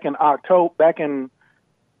 Back in October,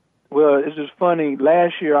 well, it's just funny.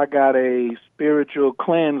 Last year I got a spiritual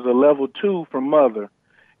cleanse, a level 2 from Mother,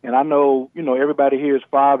 and I know everybody here is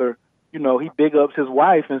Father. He big ups his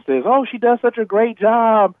wife and says, "Oh, she does such a great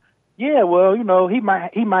job." Yeah, well, he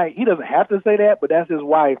doesn't have to say that, but that's his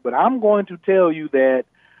wife. But I'm going to tell you that,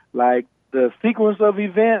 like, the sequence of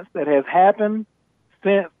events that has happened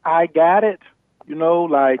since I got it,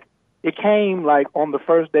 like, it came, like, on the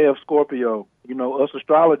first day of Scorpio. Us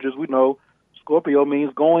astrologers, we know Scorpio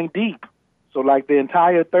means going deep. So, like, the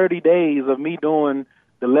entire 30 days of me doing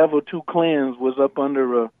the level 2 cleanse was up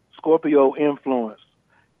under a Scorpio influence.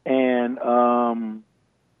 And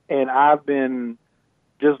I've been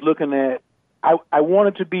just looking at, I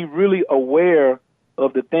wanted to be really aware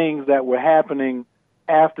of the things that were happening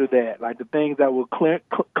after that, like the things that were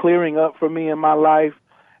clearing up for me in my life.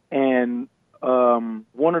 And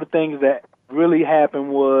one of the things that really happened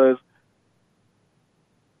was,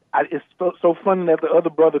 it's so funny that the other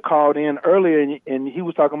brother called in earlier and he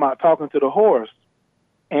was talking about talking to the horse.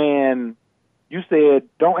 And you said,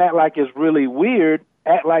 don't act like it's really weird,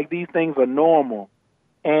 act like these things are normal.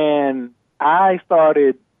 And I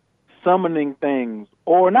started summoning things,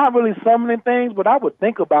 or not really summoning things, but I would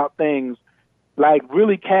think about things like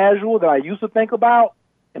really casual that I used to think about,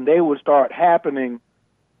 and they would start happening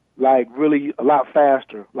like really a lot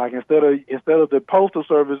faster. Like instead of the postal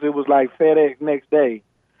service, it was like FedEx next day.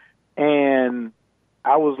 And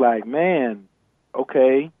I was like, man,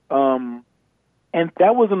 okay. And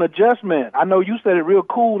that was an adjustment. I know you said it real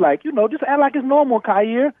cool, like, just act like it's normal,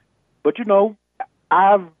 Khayr. But,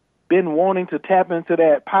 I've been wanting to tap into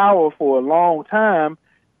that power for a long time,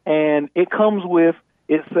 and it comes with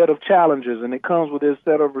its set of challenges, and it comes with its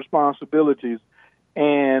set of responsibilities.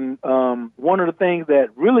 And one of the things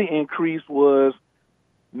that really increased was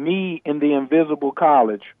me in the invisible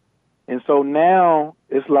college. And so now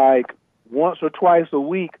it's like once or twice a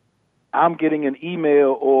week, I'm getting an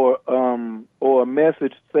email or a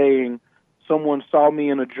message saying someone saw me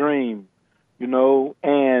in a dream,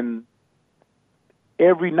 and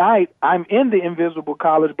every night I'm in the invisible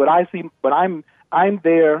college, but I'm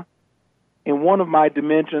there in one of my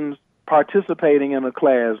dimensions, participating in a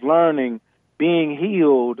class, learning, being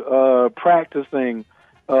healed, practicing,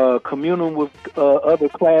 communing with other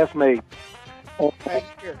classmates. Right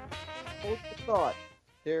here. Hold the thought.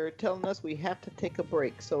 They're telling us we have to take a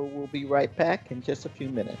break, so we'll be right back in just a few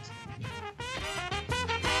minutes.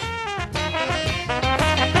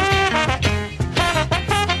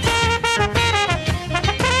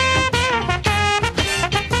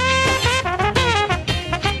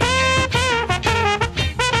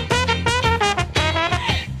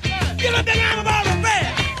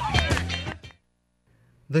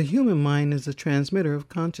 The human mind is a transmitter of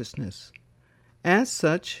consciousness. As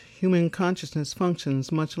such, human consciousness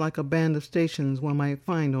functions much like a band of stations one might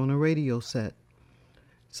find on a radio set.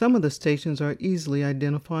 Some of the stations are easily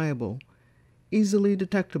identifiable, easily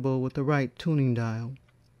detectable with the right tuning dial.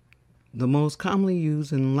 The most commonly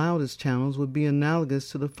used and loudest channels would be analogous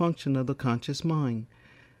to the function of the conscious mind.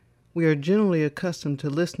 We are generally accustomed to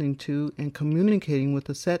listening to and communicating with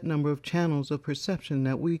a set number of channels of perception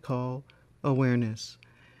that we call awareness.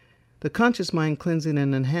 The conscious mind cleansing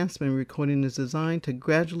and enhancement recording is designed to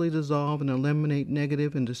gradually dissolve and eliminate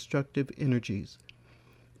negative and destructive energies.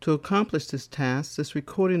 To accomplish this task, this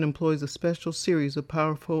recording employs a special series of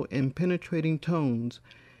powerful and penetrating tones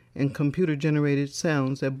and computer-generated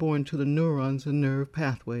sounds that bore into the neurons and nerve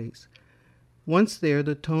pathways. Once there,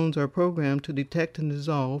 the tones are programmed to detect and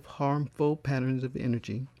dissolve harmful patterns of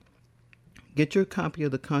energy. Get your copy of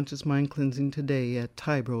the Conscious Mind Cleansing today at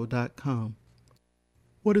Tybro.com.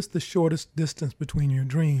 What is the shortest distance between your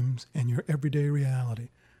dreams and your everyday reality?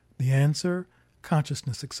 The answer,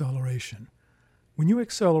 consciousness acceleration. When you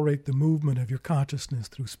accelerate the movement of your consciousness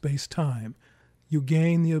through space-time, you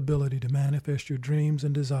gain the ability to manifest your dreams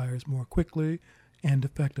and desires more quickly and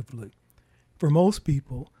effectively. For most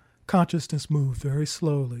people, consciousness moves very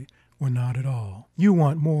slowly or not at all. You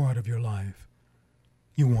want more out of your life.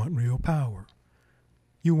 You want real power.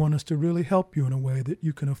 You want us to really help you in a way that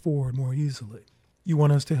you can afford more easily. You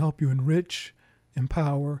want us to help you enrich,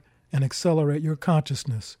 empower, and accelerate your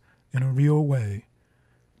consciousness in a real way.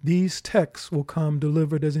 These texts will come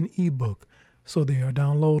delivered as an ebook, so they are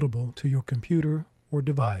downloadable to your computer or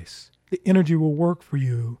device. The energy will work for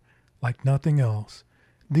you like nothing else.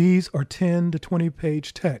 These are 10 to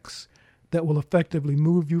 20-page texts that will effectively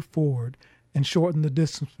move you forward and shorten the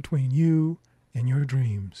distance between you and your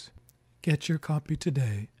dreams. Get your copy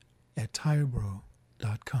today at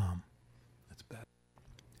Tybro.com. That's bad.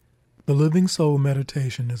 The Living Soul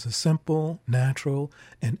Meditation is a simple, natural,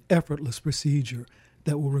 and effortless procedure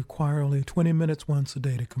that will require only 20 minutes once a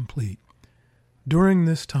day to complete. During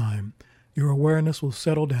this time, your awareness will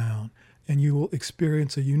settle down and you will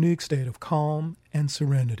experience a unique state of calm and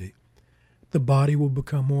serenity. The body will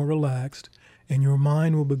become more relaxed and your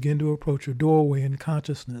mind will begin to approach a doorway in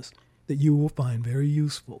consciousness that you will find very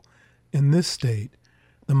useful. In this state,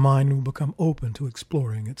 the mind will become open to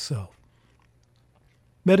exploring itself.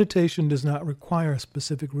 Meditation does not require a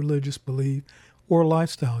specific religious belief or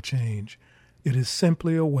lifestyle change. It is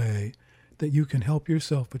simply a way that you can help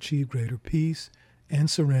yourself achieve greater peace and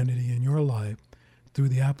serenity in your life through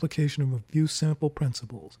the application of a few simple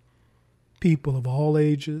principles. People of all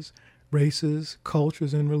ages, races,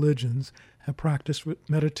 cultures, and religions have practiced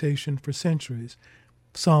meditation for centuries,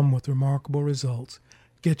 some with remarkable results.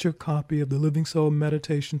 Get your copy of the Living Soul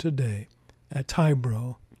Meditation today at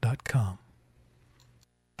Tybro.com.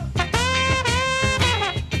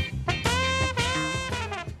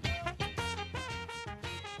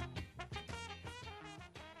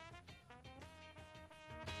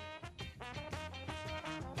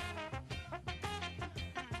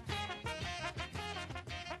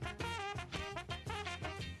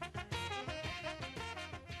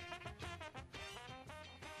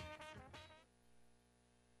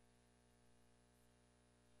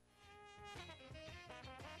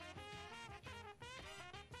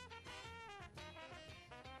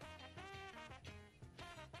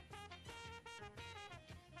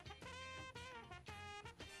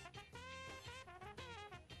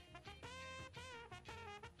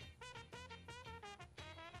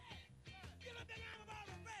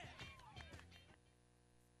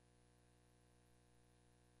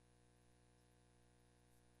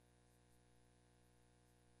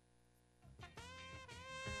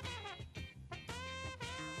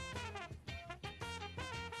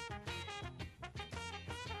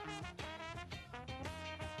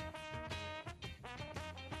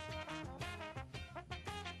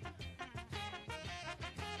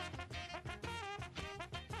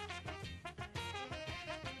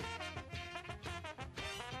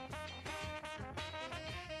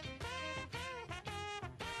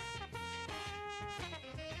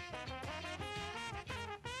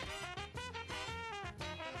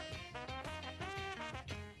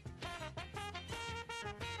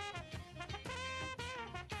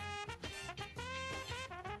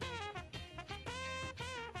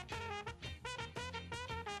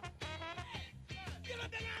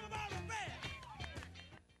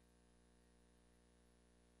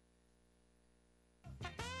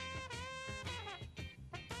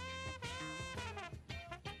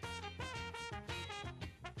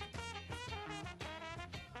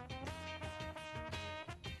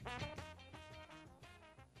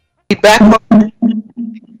 Back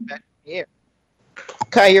here.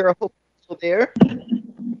 Kyra, I hope you're still there.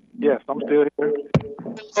 Yes, I'm still here.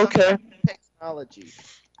 Okay. Technology.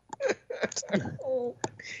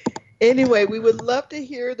 Anyway, we would love to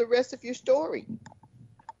hear the rest of your story.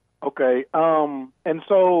 Okay. And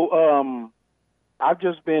so I've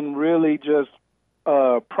just been really just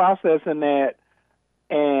processing that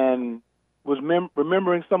and was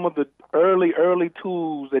remembering some of the early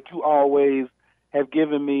tools that you always have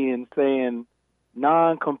given me in saying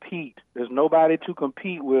non-compete. There's nobody to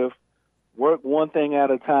compete with. Work one thing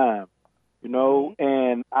at a time, you know?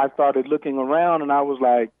 And I started looking around and I was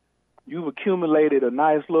like, you've accumulated a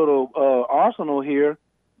nice little arsenal here,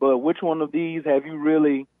 but which one of these have you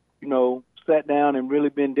really, you know, sat down and really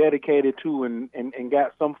been dedicated to and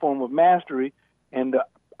got some form of mastery? And the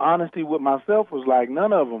honesty with myself was like,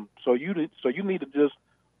 none of them. So you need to just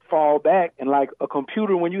fall back. And like a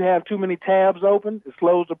computer, when you have too many tabs open, it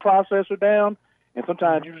slows the processor down. And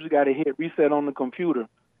sometimes you just got to hit reset on the computer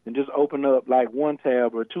and just open up like one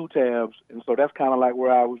tab or two tabs. And so that's kind of like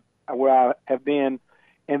where I have been.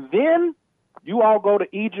 And then you all go to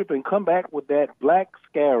Egypt and come back with that black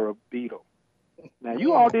scarab beetle. Now,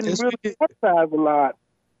 you all didn't really emphasize a lot.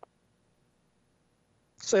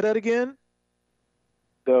 Say that again?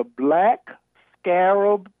 The black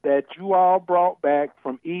scarab that you all brought back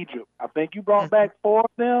from Egypt. I think you brought back 4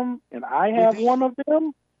 of them, and I have one of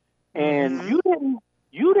them. And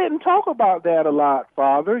you didn't talk about that a lot,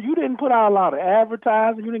 Father. You didn't put out a lot of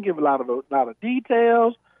advertising. You didn't give a lot of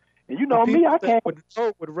details. And you know me, I can't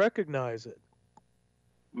would recognize it.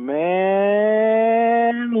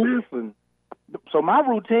 Man, listen. So my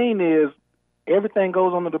routine is everything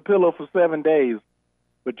goes under the pillow for 7 days.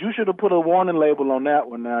 But you should have put a warning label on that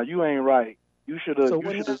one. Now you ain't right. You should have. So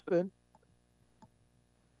what happened?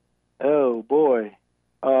 Oh boy.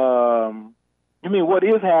 You mean what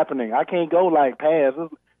is happening? I can't go like past.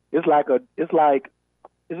 It's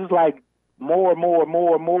just like more.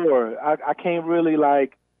 I can't really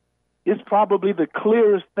like. It's probably the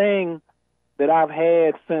clearest thing that I've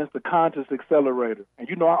had since the Conscious Accelerator. And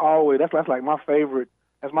you know, that's like my favorite.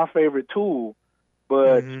 That's my favorite tool.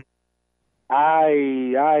 But it's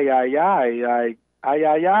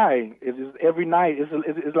just every night.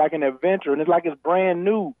 It's like an adventure, and it's like it's brand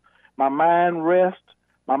new. My mind rests.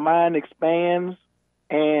 My mind expands,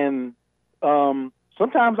 and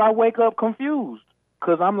sometimes I wake up confused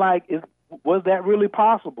because I'm like, was that really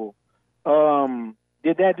possible?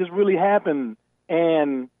 Did that just really happen?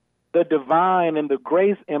 And the divine and the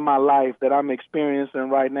grace in my life that I'm experiencing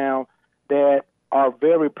right now that are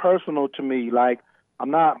very personal to me. Like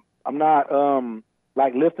I'm not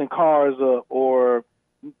like lifting cars up, or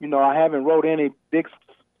you know, I haven't wrote any big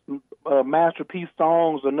masterpiece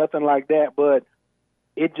songs or nothing like that, but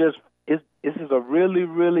this is a really,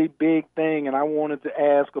 really big thing, and I wanted to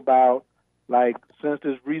ask about, like, since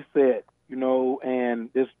this reset, you know, and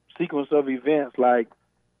this sequence of events, like,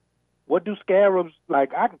 what do scarabs,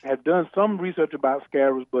 like, I have done some research about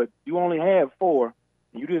scarabs, but you only have 4,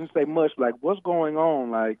 and you didn't say much, like, what's going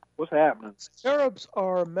on, like, what's happening? Scarabs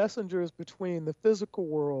are messengers between the physical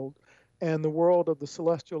world and the world of the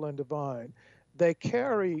celestial and divine. They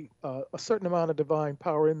carry a certain amount of divine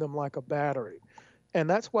power in them like a battery. And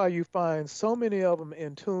that's why you find so many of them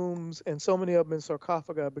in tombs and so many of them in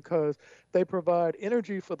sarcophagi, because they provide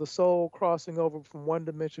energy for the soul crossing over from one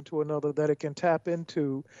dimension to another that it can tap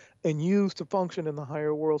into and use to function in the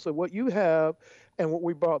higher world. So what you have and what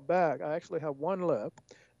we brought back, I actually have one left,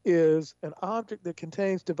 is an object that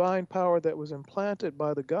contains divine power that was implanted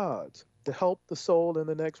by the gods to help the soul in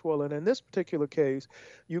the next world. And in this particular case,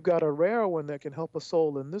 you got a rare one that can help a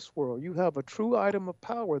soul in this world. You have a true item of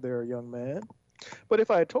power there, young man. But if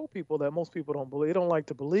I had told people that, most people they don't like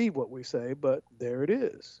to believe what we say, but there it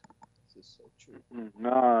is. This is so true.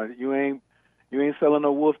 Nah, you ain't selling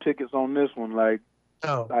no wolf tickets on this one. Like,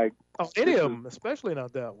 any of them, especially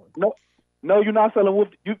not that one. No, you're not selling wolf.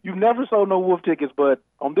 You never sold no wolf tickets, but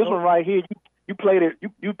on this one right here, you played it.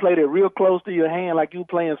 You played it real close to your hand, like you were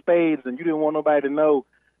playing spades, and you didn't want nobody to know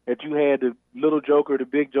that you had the little joker, the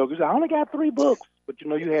big joker. You said, I only got 3 books, but you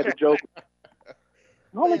know you had the joker.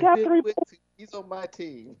 I only got 3 books. He's on my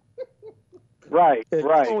team. Right.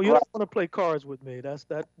 Oh, you don't want to play cards with me.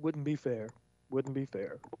 That wouldn't be fair. Wouldn't be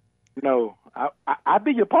fair. No, I'd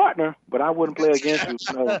be your partner, but I wouldn't play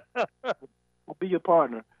against you. No, I'd be your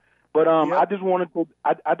partner. But I just wanted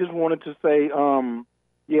to say,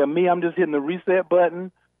 me, I'm just hitting the reset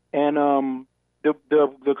button, and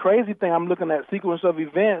the crazy thing, I'm looking at sequence of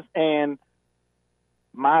events, and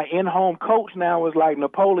my in-home coach now is like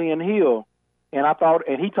Napoleon Hill. And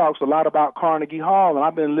he talks a lot about Carnegie Hall, and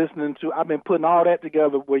I've been putting all that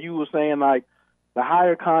together where you were saying, like, the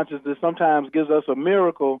higher consciousness sometimes gives us a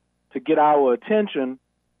miracle to get our attention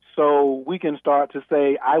so we can start to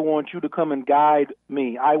say, I want you to come and guide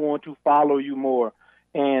me. I want to follow you more,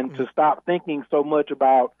 and to stop thinking so much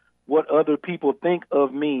about what other people think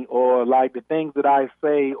of me, or like the things that I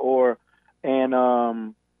say, and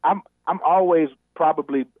I'm always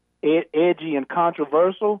probably edgy and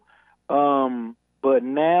controversial. But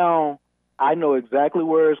now I know exactly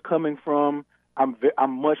where it's coming from. I'm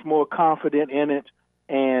much more confident in it,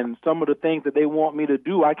 and some of the things that they want me to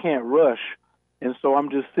do, I can't rush. And so I'm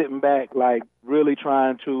just sitting back, like, really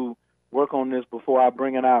trying to work on this before I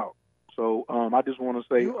bring it out. So I just want to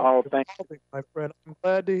say thank you. My friend, I'm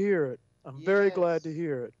glad to hear it. I'm very glad to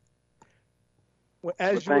hear it.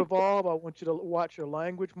 As you evolve, I want you to watch your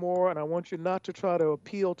language more, and I want you not to try to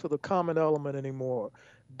appeal to the common element anymore.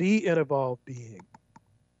 Be an evolved being.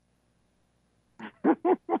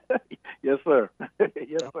 Yes, sir.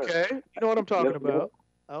 Yes, sir. Okay. You know what I'm talking about.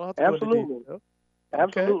 I don't have to Absolutely. go into detail.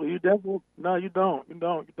 Absolutely. You definitely. No, you don't. You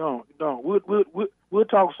don't. We'll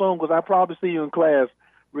talk soon, because I probably see you in class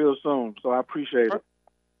real soon. So I appreciate it.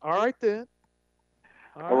 All right, then.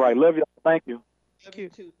 All right. Love you. Thank you. Love you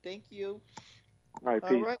too. Thank you. All right,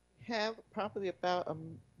 peace. All right. We have probably about a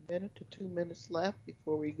minute to 2 minutes left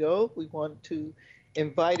before we go. We want to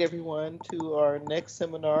invite everyone to our next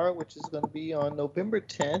seminar, which is going to be on November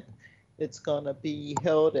 10th. It's going to be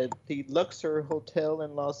held at the Luxor Hotel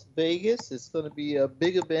in Las Vegas. It's going to be a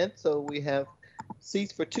big event, so we have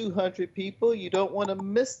seats for 200 people. You don't want to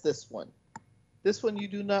miss this one. This one you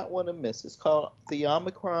do not want to miss. It's called the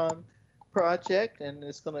Omicron Project, and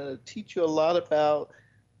it's going to teach you a lot about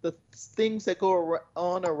the things that go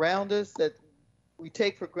on around us that we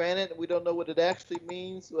take for granted, and we don't know what it actually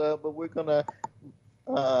means, but we're going to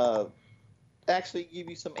actually give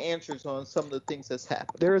you some answers on some of the things that's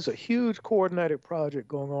happened. There is a huge coordinated project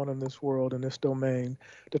going on in this world, in this domain,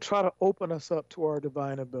 to try to open us up to our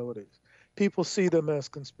divine abilities. People see them as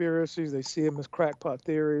conspiracies, they see them as crackpot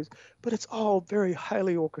theories, but it's all very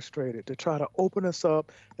highly orchestrated to try to open us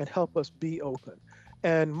up and help us be open.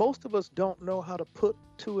 And most of us don't know how to put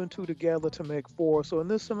 2 and 2 together to make 4. So in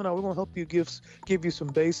this seminar, we're going to help you give you some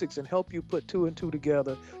basics and help you put 2 and 2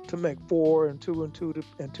 together to make 4, and 2 and 2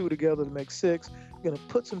 and 2 together to make 6. We're going to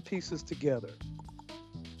put some pieces together.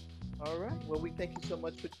 All right. Well, we thank you so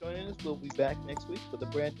much for joining us. We'll be back next week with a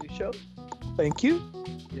brand new show. Thank you.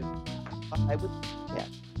 I would, yeah.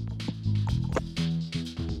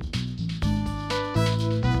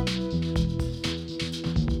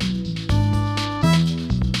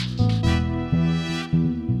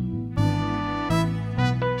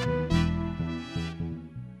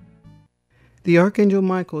 The Archangel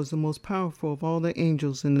Michael is the most powerful of all the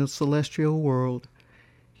angels in the celestial world.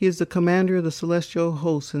 He is the commander of the celestial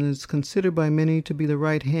hosts and is considered by many to be the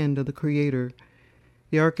right hand of the Creator.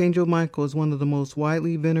 The Archangel Michael is one of the most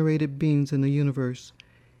widely venerated beings in the universe.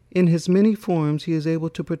 In his many forms, he is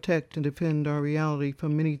able to protect and defend our reality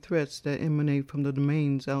from many threats that emanate from the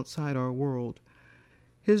domains outside our world.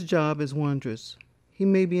 His job is wondrous. He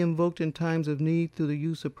may be invoked in times of need through the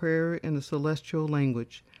use of prayer and the celestial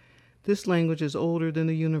language. This language is older than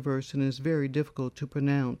the universe and is very difficult to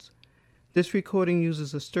pronounce. This recording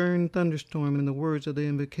uses a stern thunderstorm in the words of the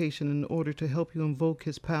invocation in order to help you invoke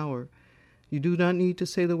his power. You do not need to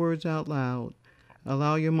say the words out loud.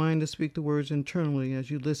 Allow your mind to speak the words internally as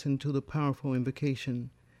you listen to the powerful invocation.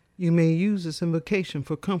 You may use this invocation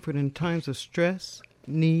for comfort in times of stress,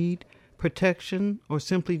 need, protection, or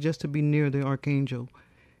simply just to be near the Archangel.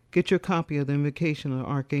 Get your copy of the Invocation of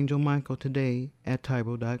Archangel Michael today at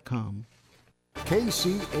Tyro.com.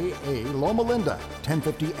 KCAA Loma Linda,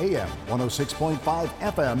 1050 AM, 106.5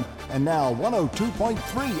 FM, and now 102.3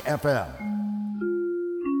 FM.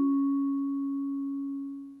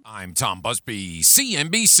 I'm Tom Busby,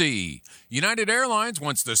 CNBC. United Airlines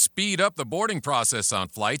wants to speed up the boarding process on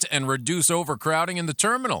flights and reduce overcrowding in the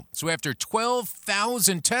terminal. So after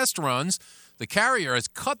 12,000 test runs, the carrier has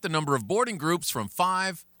cut the number of boarding groups from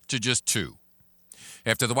 5 to just 2.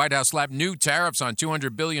 After the White House slapped new tariffs on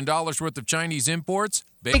 $200 billion worth of Chinese imports.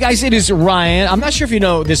 Hey guys, it is Ryan. I'm not sure if you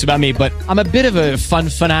know this about me, but I'm a bit of a fun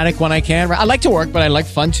fanatic when I can. I like to work, but I like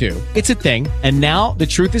fun too. It's a thing. And now the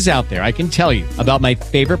truth is out there. I can tell you about my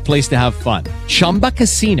favorite place to have fun. Chumba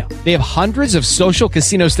Casino. They have hundreds of social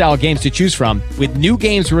casino style games to choose from with new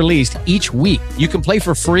games released each week. You can play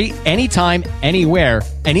for free anytime, anywhere.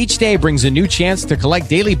 And each day brings a new chance to collect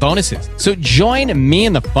daily bonuses. So join me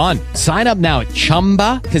in the fun. Sign up now at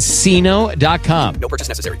ChumbaCasino.com. No purchase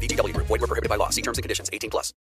necessary. VGW Group. Void where prohibited by law. See terms and conditions. 18+.